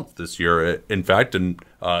Zach Collins this year, in fact, and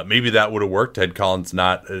maybe that would have worked had Collins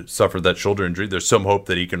not suffered that shoulder injury. There's some hope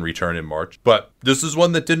that he can return in March. But this is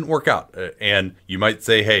one that didn't work out. And you might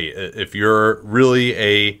say, hey, if you're really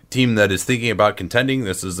a team that is thinking about contending,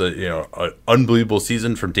 this is an unbelievable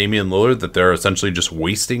season from Damian Lillard that they're essentially just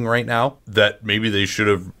wasting right now, that maybe they should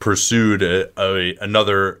have pursued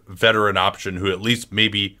another veteran option who at least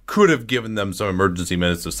maybe could have given them some emergency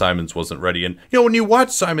minutes if Simons wasn't ready. And, when you watch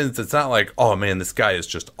Simons, it's not like, oh man, this guy is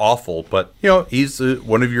just awful, but, he's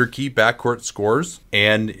one of your key backcourt scorers,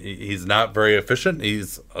 and he's not very efficient.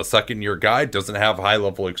 He's a second-year guy, doesn't have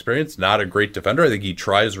high-level experience, not a great defender. I think he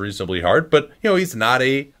tries reasonably hard, but, he's not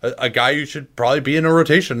a guy who should probably be in a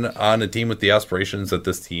rotation on a team with the aspirations that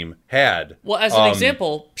this team had. Well, as an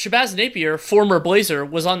example, Shabazz Napier, former Blazer,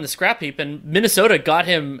 was on the scrap heap, and Minnesota got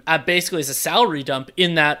him at basically as a salary dump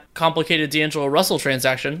in that complicated D'Angelo Russell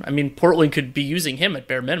transaction. Portland could be using him at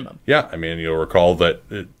bare minimum. Yeah, you'll recall that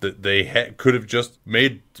they could have just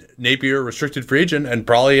made Napier restricted free agent and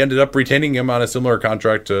probably ended up retaining him on a similar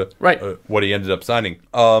contract to what he ended up signing.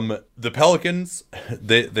 The Pelicans,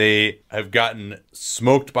 they have gotten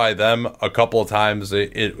smoked by them a couple of times,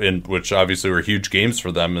 in which obviously were huge games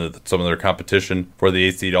for them. Some of their competition for the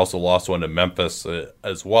 8th seed also lost one to Memphis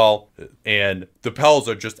as well. And the Pels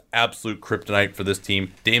are just absolute kryptonite for this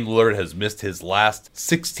team. Dame Lillard has missed his last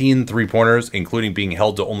 16 three-pointers, including being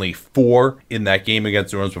held to only 4 in that game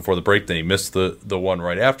against New Orleans before the break. Then he missed the one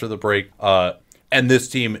right after the break. And this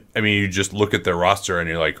team, I mean, you just look at their roster and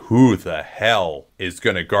you're like, who the hell is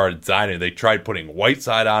going to guard Zion? They tried putting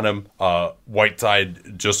Whiteside on him.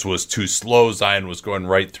 Whiteside just was too slow. Zion was going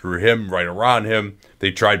right through him, right around him.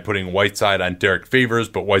 They tried putting Whiteside on Derek Favors,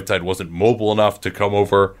 but Whiteside wasn't mobile enough to come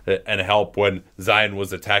over and help when Zion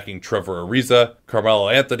was attacking Trevor Ariza. Carmelo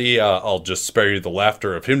Anthony, I'll just spare you the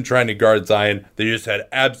laughter of him trying to guard Zion. They just had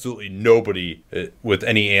absolutely nobody with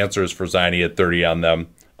any answers for Zion. He had 30 on them.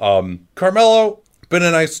 Carmelo, been a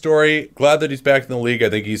nice story. Glad that he's back in the league. I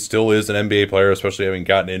think he still is an NBA player, especially having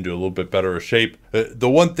gotten into a little bit better of shape. The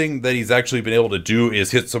one thing that he's actually been able to do is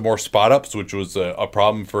hit some more spot ups, which was a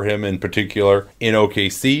problem for him in particular in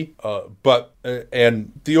OKC.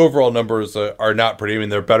 And the overall numbers are not pretty. I mean,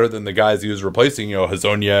 they're better than the guys he was replacing,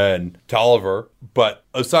 Hazonia and Tolliver. But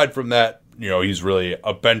aside from that, he's really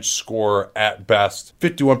a bench scorer at best.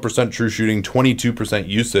 51% true shooting, 22%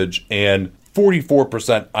 usage, and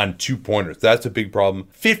 44% on 2-pointers. That's a big problem.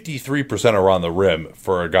 53% around the rim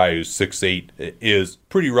for a guy who's 6'8" is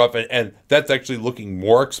pretty rough. And that's actually looking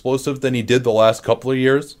more explosive than he did the last couple of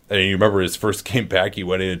years. And you remember his first game back, he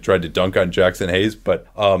went in and tried to dunk on Jackson Hayes. But,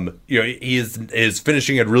 his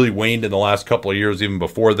finishing had really waned in the last couple of years, even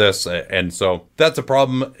before this. And so that's a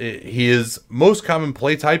problem. His most common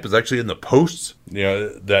play type is actually in the posts.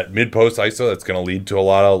 That mid-post ISO, that's going to lead to a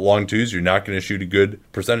lot of long twos. You're not going to shoot a good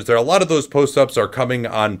percentage there. A lot of those post-ups are coming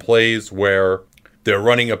on plays where they're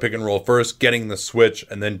running a pick and roll first, getting the switch,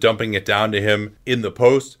 and then dumping it down to him in the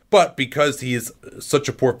post. But because he's such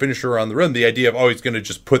a poor finisher around the rim, the idea of, he's going to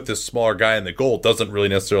just put this smaller guy in the goal doesn't really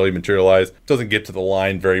necessarily materialize. Doesn't get to the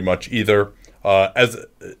line very much either. As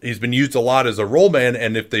he's been used a lot as a roll man,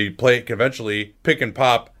 and if they play it conventionally, pick and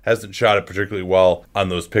pop, hasn't shot it particularly well on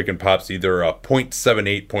those pick and pops either.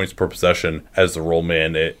 0.78 points per possession as the roll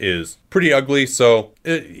man is pretty ugly. So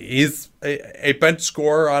he's a bench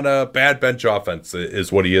scorer on a bad bench offense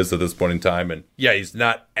is what he is at this point in time. And yeah, he's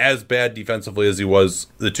not as bad defensively as he was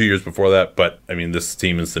the 2 years before that. But I mean, this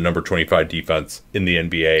team is the number 25 defense in the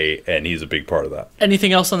NBA, and he's a big part of that.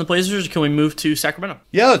 Anything else on the Blazers? Or can we move to Sacramento?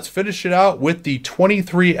 Yeah, let's finish it out with the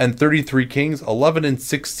 23-33 Kings,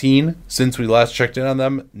 11-16 since we last checked in on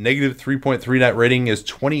them. Negative 3.3 net rating is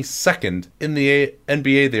 22nd in the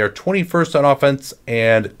NBA. They are 21st on offense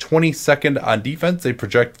and 22nd on defense. They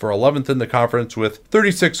project for 11th in the conference with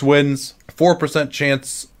 36 wins, 4%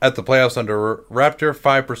 chance at the playoffs under Raptor,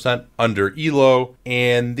 5% under Elo.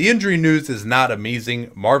 And the injury news is not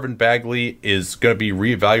amazing. Marvin Bagley is going to be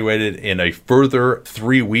reevaluated in a further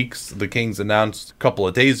 3 weeks. The Kings announced a couple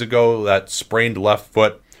of days ago that sprained left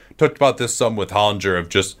foot. Talked about this some with Hollinger of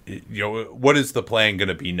just, what is the plan going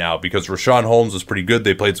to be now? Because Rashawn Holmes was pretty good.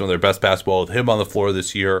 They played some of their best basketball with him on the floor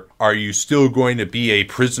this year. Are you still going to be a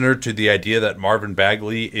prisoner to the idea that Marvin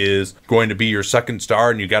Bagley is going to be your second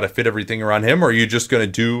star and you got to fit everything around him? Or are you just going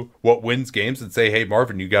to do what wins games and say, hey,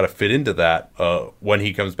 Marvin, you got to fit into that when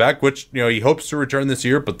he comes back, which, he hopes to return this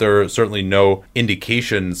year, but there are certainly no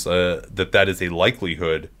indications that is a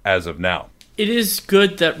likelihood as of now. It is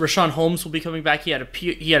good that Rashawn Holmes will be coming back. He had a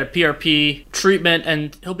PRP treatment,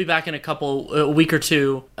 and he'll be back in a week or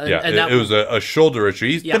two. It was a shoulder issue.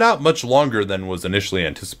 He's been out much longer than was initially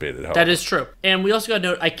anticipated, however. That is true. And we also got to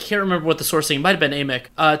note, I can't remember what the source saying, it might have been Amick,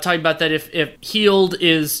 talking about that if Hield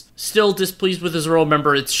is still displeased with his role,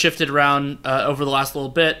 remember it's shifted around over the last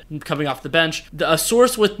little bit, coming off the bench. A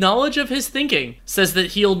source with knowledge of his thinking says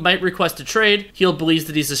that Hield might request a trade. Hield believes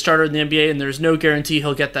that he's a starter in the NBA, and there's no guarantee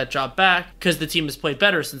he'll get that job back, because the team has played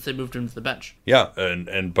better since they moved him to the bench. Yeah,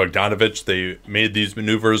 and Bogdanovich, they made these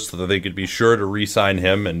maneuvers so that they could be sure to re-sign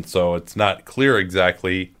him, and so it's not clear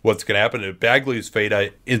exactly what's going to happen. Bagley's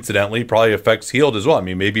fate, incidentally, probably affects Hield as well. I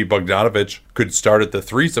mean, maybe Bogdanovich could start at the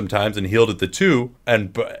 3 sometimes and Hield at the 2,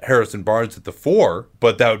 and Harrison Barnes at the 4,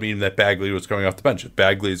 but that would mean that Bagley was coming off the bench. If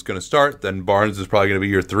Bagley is going to start, then Barnes is probably going to be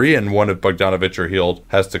your 3, and one of Bogdanovich or Hield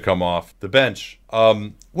has to come off the bench.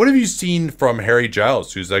 What have you seen from Harry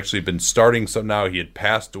Giles, who's actually been starting some now? He had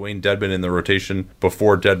passed Dwayne Dedmon in the rotation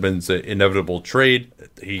before Dedmon's inevitable trade.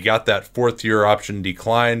 He got that fourth-year option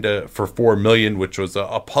declined for $4 million, which was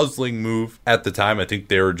a puzzling move at the time. I think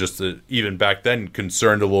they were just, even back then,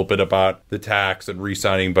 concerned a little bit about the tax and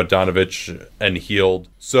re-signing Bogdanovich and Hield.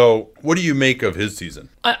 So what do you make of his season?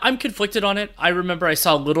 I'm conflicted on it. I remember I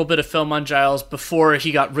saw a little bit of film on Giles before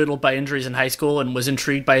he got riddled by injuries in high school and was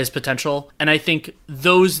intrigued by his potential. And I think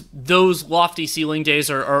those lofty ceiling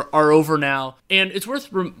days are over now. And it's worth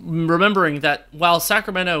remembering that while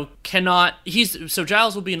Sacramento cannot, so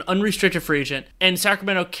Giles will be an unrestricted free agent, and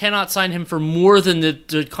Sacramento cannot sign him for more than the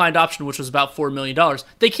declined option, which was about $4 million.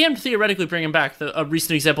 They can theoretically bring him back. A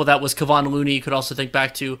recent example of that was Kevon Looney. You could also think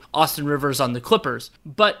back to Austin Rivers on the Clippers.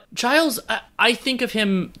 But Giles, I think of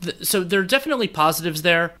him, so there are definitely positives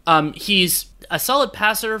there. He's a solid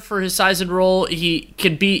passer for his size and role. He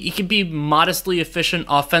can be modestly efficient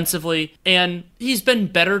offensively, and he's been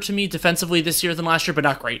better to me defensively this year than last year, but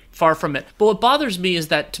not great. Far from it. But what bothers me is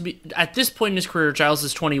that at this point in his career, Giles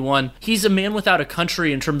is 21. He's a man without a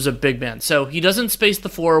country in terms of big man. So he doesn't space the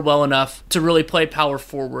floor well enough to really play power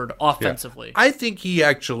forward offensively. Yeah. I think he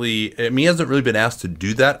actually, he hasn't really been asked to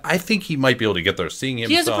do that. I think he might be able to get there. Seeing him,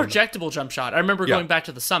 he has a projectable jump shot. I remember going back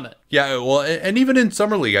to the Summit. Yeah, well, and even in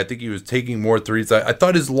Summer League, I think he was taking more threes. I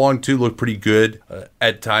thought his long two looked pretty good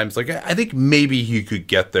at times. Like, I think maybe he could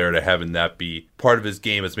get there to having that be part of his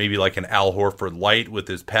game as maybe like an Al Horford light with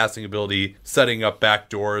his passing ability, setting up back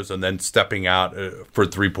doors and then stepping out for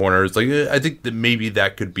three-pointers. Like, I think that maybe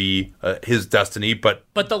that could be his destiny, but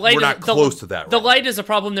the light we're not close to that. The light is a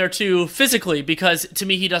problem there too physically, because to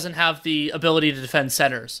me he doesn't have the ability to defend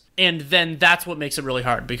centers, and then that's what makes it really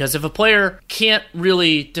hard. Because if a player can't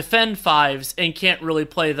really defend fives and can't really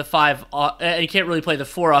play the five and can't really play the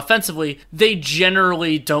four offensively, they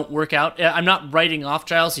generally don't work out. I'm not writing off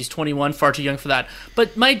Giles; he's 21, far too young for that.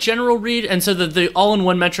 But my general read, and so the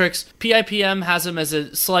all-in-one metrics, PIPM has him as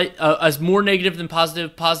a slight as more negative than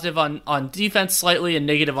positive. Positive on defense slightly, and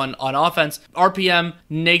negative on offense. RPM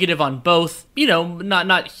negative on both. You know,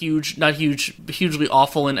 not hugely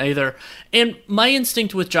awful in either. And my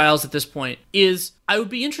instinct with Giles at this point is, I would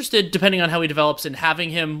be interested, depending on how he develops, in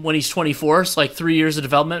having him when he's 24, so like 3 years of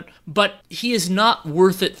development, but he is not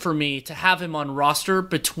worth it for me to have him on roster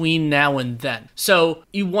between now and then. So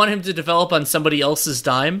you want him to develop on somebody else's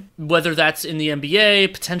dime, whether that's in the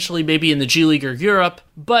NBA, potentially maybe in the G League or Europe,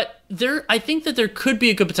 but I think that there could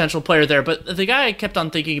be a good potential player there. But the guy I kept on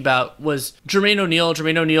thinking about was Jermaine O'Neal.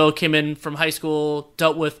 Jermaine O'Neal came in from high school,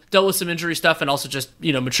 dealt with some injury stuff and also just,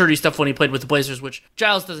 maturity stuff when he played with the Blazers, which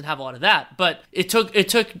Giles doesn't have a lot of that. But it took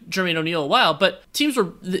Jermaine O'Neal a while, but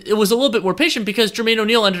it was a little bit more patient because Jermaine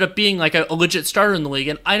O'Neal ended up being like a legit starter in the league,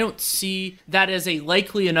 and I don't see that as a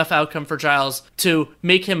likely enough outcome for Giles to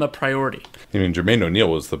make him a priority. I mean, Jermaine O'Neal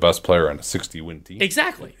was the best player on a 60-win team.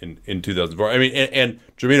 Exactly. In 2004. I mean, and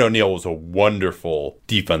Jermaine O'Neal was a wonderful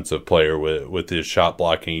defensive player with his shot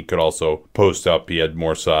blocking. He could also post up. He had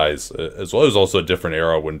more size, as well as also a different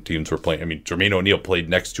era when teams were playing. I mean, Jermaine O'Neal played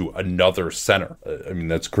next to another center. I mean,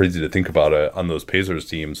 that's crazy to think about on those Pacers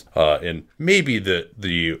teams. And maybe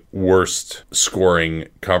the worst scoring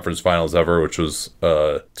conference finals ever, which was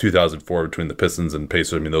 2004 between the Pistons and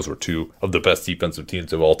Pacers. I mean, those were two of the best defensive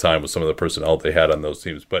teams of all time with some of the personnel they had on those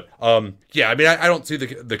teams. But yeah, I mean, I don't see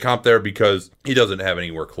the comp there because he doesn't have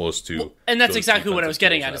anywhere close to. Well, and that's exactly what I was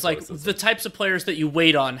getting at. It's like the types of players that you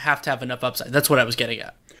wait on have to have enough upside. That's what I was getting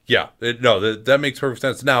at. Yeah, that makes perfect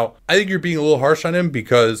sense. Now, I think you're being a little harsh on him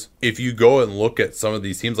because if you go and look at some of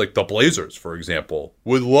these teams, like the Blazers, for example,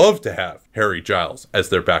 would love to have Harry Giles as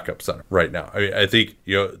their backup center right now. I mean, I think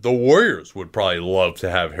the Warriors would probably love to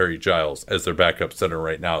have Harry Giles as their backup center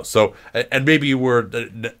right now. So, and maybe we're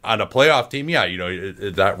on a playoff team, yeah,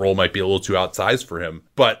 that role might be a little too outsized for him.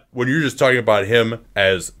 But when you're just talking about him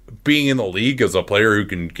as being in the league as a player who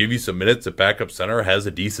can give you some minutes at backup center, has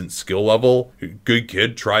a decent skill level, good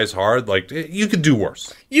kid, tries hard, like you could do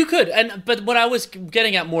worse. You could, but what I was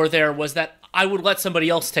getting at more there was that I would let somebody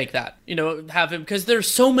else take that, have him, because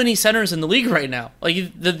there's so many centers in the league right now.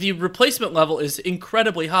 Like the replacement level is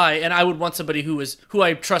incredibly high, and I would want somebody who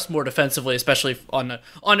I trust more defensively, especially on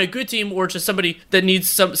a good team, or just somebody that needs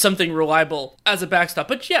something reliable as a backstop.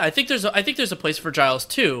 But yeah, I think there's a place for Giles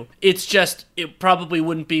too. It's just it probably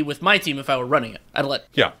wouldn't be with my team if I were running it. I'd let.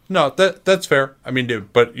 Yeah, no, that's fair. I mean,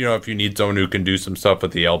 but if you need someone who can do some stuff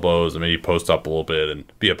at the elbows and maybe post up a little bit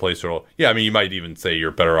and be a placer, yeah, I mean, you might even say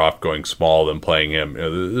you're better off going small than playing him.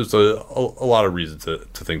 There's a lot of reasons to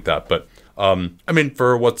think that, but I mean,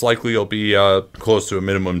 for what's likely will be close to a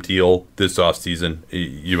minimum deal this offseason,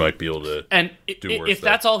 you might be able to. And do worse if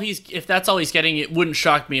that's all he's getting, it wouldn't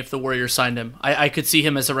shock me if the Warriors signed him. I could see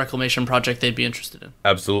him as a reclamation project they'd be interested in.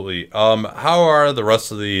 Absolutely. How are the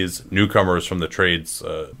rest of these newcomers from the trades?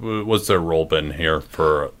 What's their role been here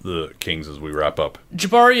for the Kings as we wrap up?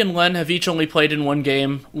 Jabari and Len have each only played in one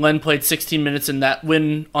game. Len played 16 minutes in that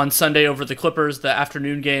win on Sunday over the Clippers, the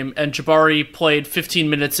afternoon game, and Jabari played 15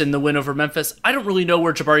 minutes in the win over Memphis. I don't really know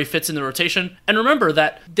where Jabari fits in the rotation. And remember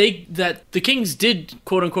that the Kings did,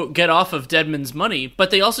 quote unquote, get off of Dedmon's money,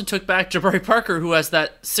 but they also took back Jabari Parker, who has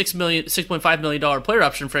that $6.5 million player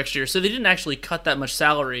option for next year. So they didn't actually cut that much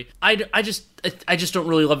salary. I just don't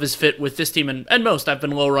really love his fit with this team, and most. I've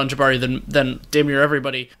been lower on Jabari than damn near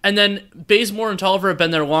everybody. And then Bazemore and Tolliver have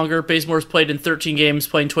been there longer. Bazemore's played in 13 games,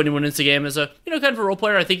 playing 21 minutes a game as a kind of a role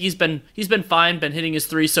player. I think he's been fine, been hitting his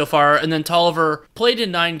threes so far. And then Tolliver played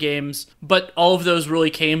in 9 games, but all of those really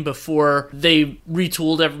came before they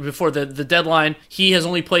retooled before the deadline. He has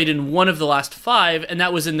only played in 1 of the last 5, and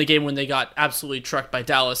that was in the game when they got absolutely trucked by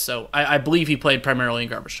Dallas. So I believe he played primarily in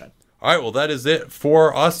garbage time. All right, well, that is it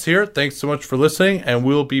for us here. Thanks so much for listening, and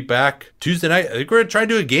we'll be back Tuesday night. I think we're going to try and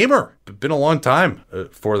do a gamer. It's been a long time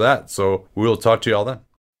for that, so we'll talk to you all then.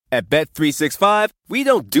 At Bet365, we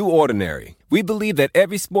don't do ordinary. We believe that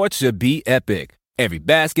every sport should be epic. Every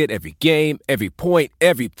basket, every game, every point,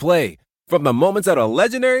 every play. From the moments that are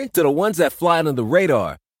legendary to the ones that fly under the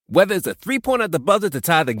radar. Whether it's a three-pointer at the buzzer to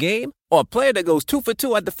tie the game or a player that goes 2 for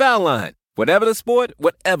 2 at the foul line. Whatever the sport,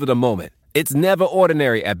 whatever the moment. It's never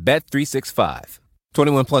ordinary at Bet365.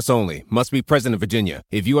 21 plus only. Must be present in Virginia.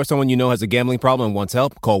 If you or someone you know has a gambling problem and wants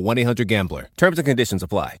help, call 1-800-GAMBLER. Terms and conditions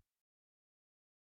apply.